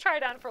 We'll try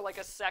it on for like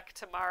a sec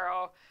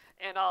tomorrow,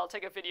 and I'll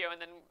take a video and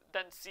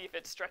then see if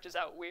it stretches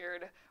out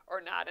weird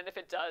or not. And if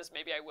it does,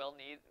 maybe I will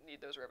need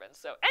those ribbons.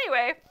 So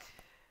anyway,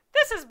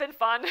 this has been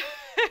fun.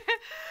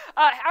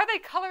 Are they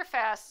color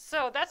fast?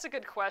 So that's a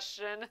good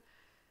question.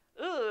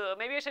 Ooh,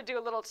 maybe I should do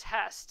a little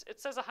test. It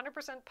says 100%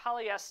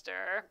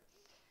 polyester,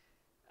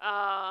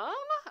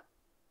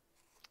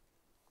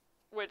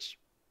 which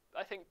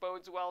I think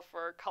bodes well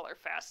for color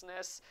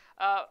fastness.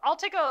 I'll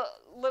take a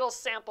little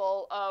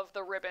sample of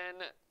the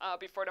ribbon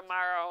before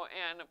tomorrow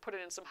and put it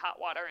in some hot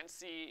water and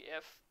see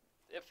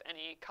if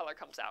any color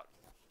comes out.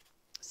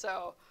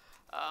 So,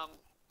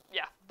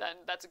 yeah, then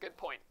that's a good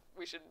point.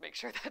 We should make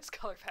sure that's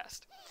color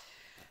fast.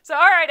 So,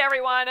 all right,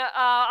 everyone,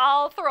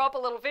 I'll throw up a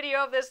little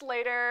video of this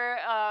later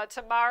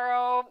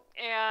tomorrow,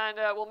 and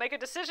we'll make a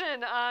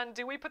decision on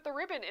do we put the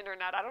ribbon in or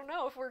not. I don't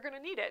know if we're going to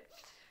need it.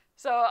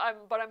 So,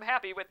 but I'm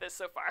happy with this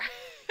so far.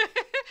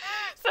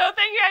 So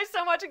thank you guys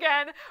so much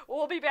again.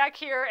 We'll be back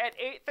here at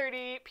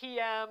 8:30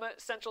 p.m.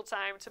 Central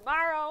Time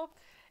tomorrow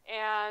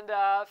and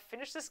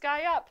finish this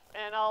guy up.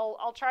 And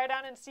I'll try it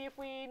on and see if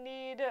we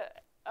need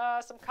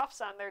some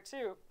cuffs on there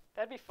too.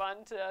 That'd be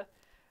fun to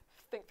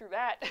think through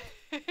that.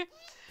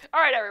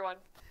 All right, everyone.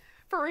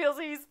 For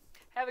realsies,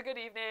 have a good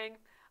evening,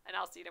 and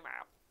I'll see you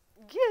tomorrow.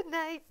 Good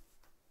night.